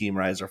subscriber of Team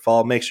Rise or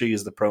Fall. Make sure you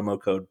use the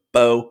promo code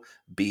BO,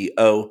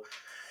 B-O.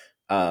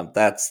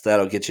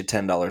 That'll get you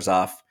 $10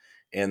 off.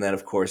 And then,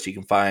 of course, you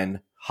can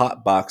find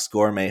Hot Box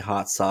Gourmet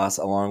Hot Sauce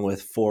along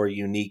with 4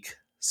 unique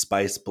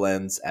spice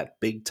blends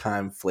at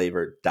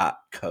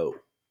bigtimeflavor.co.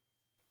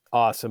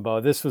 Awesome,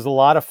 Bo. This was a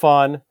lot of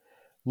fun.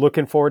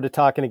 Looking forward to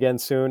talking again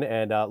soon,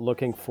 and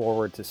looking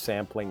forward to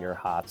sampling your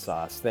hot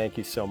sauce. Thank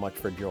you so much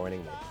for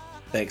joining me.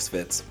 Thanks,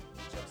 Fitz.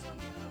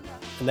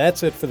 And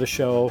that's it for the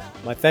show.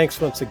 My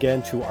thanks once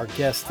again to our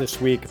guest this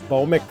week,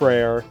 Bo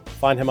McBrayer.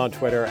 Find him on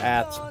Twitter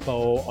at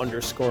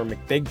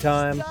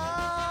Bo_McBigtime.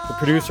 The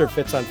producer of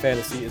Fitz on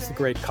Fantasy is the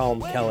great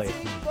Colm Kelly.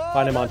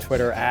 Find him on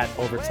Twitter at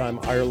Overtime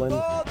Ireland.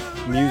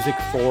 Music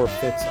for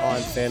Fitz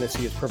on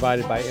Fantasy is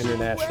provided by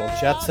International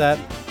Jet Set.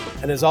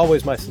 And as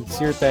always, my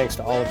sincere thanks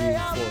to all of you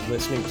for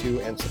listening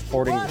to and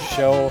supporting the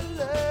show.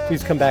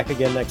 Please come back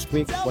again next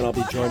week when I'll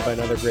be joined by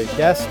another great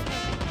guest.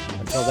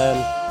 Until then,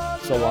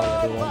 so long,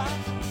 everyone.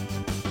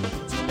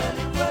 Too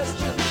many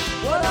questions.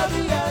 What are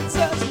the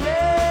answers?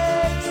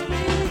 Makes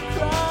me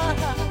cry.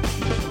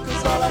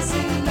 'Cause all I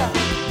see now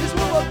is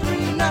more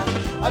green now.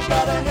 I've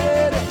got a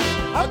headache.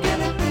 How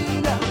can it be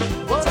now?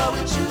 What are we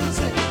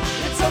choosing?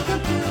 It's so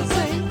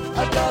confusing.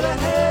 I've got a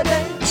headache.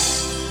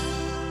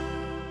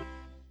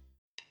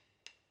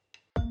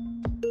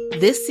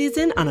 This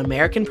season on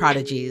American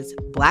Prodigies,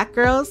 Black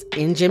Girls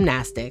in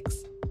Gymnastics.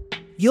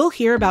 You'll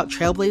hear about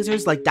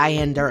trailblazers like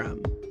Diane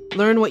Durham.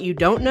 Learn what you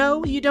don't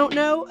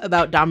know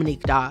about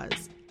Dominique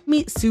Dawes.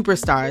 Meet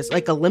superstars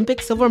like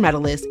Olympic silver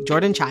medalist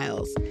Jordan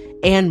Childs,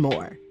 and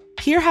more.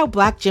 Hear how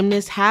Black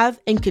gymnasts have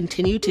and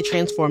continue to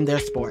transform their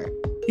sport.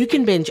 You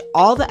can binge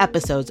all the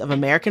episodes of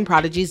American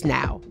Prodigies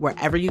now,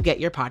 wherever you get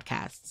your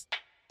podcasts.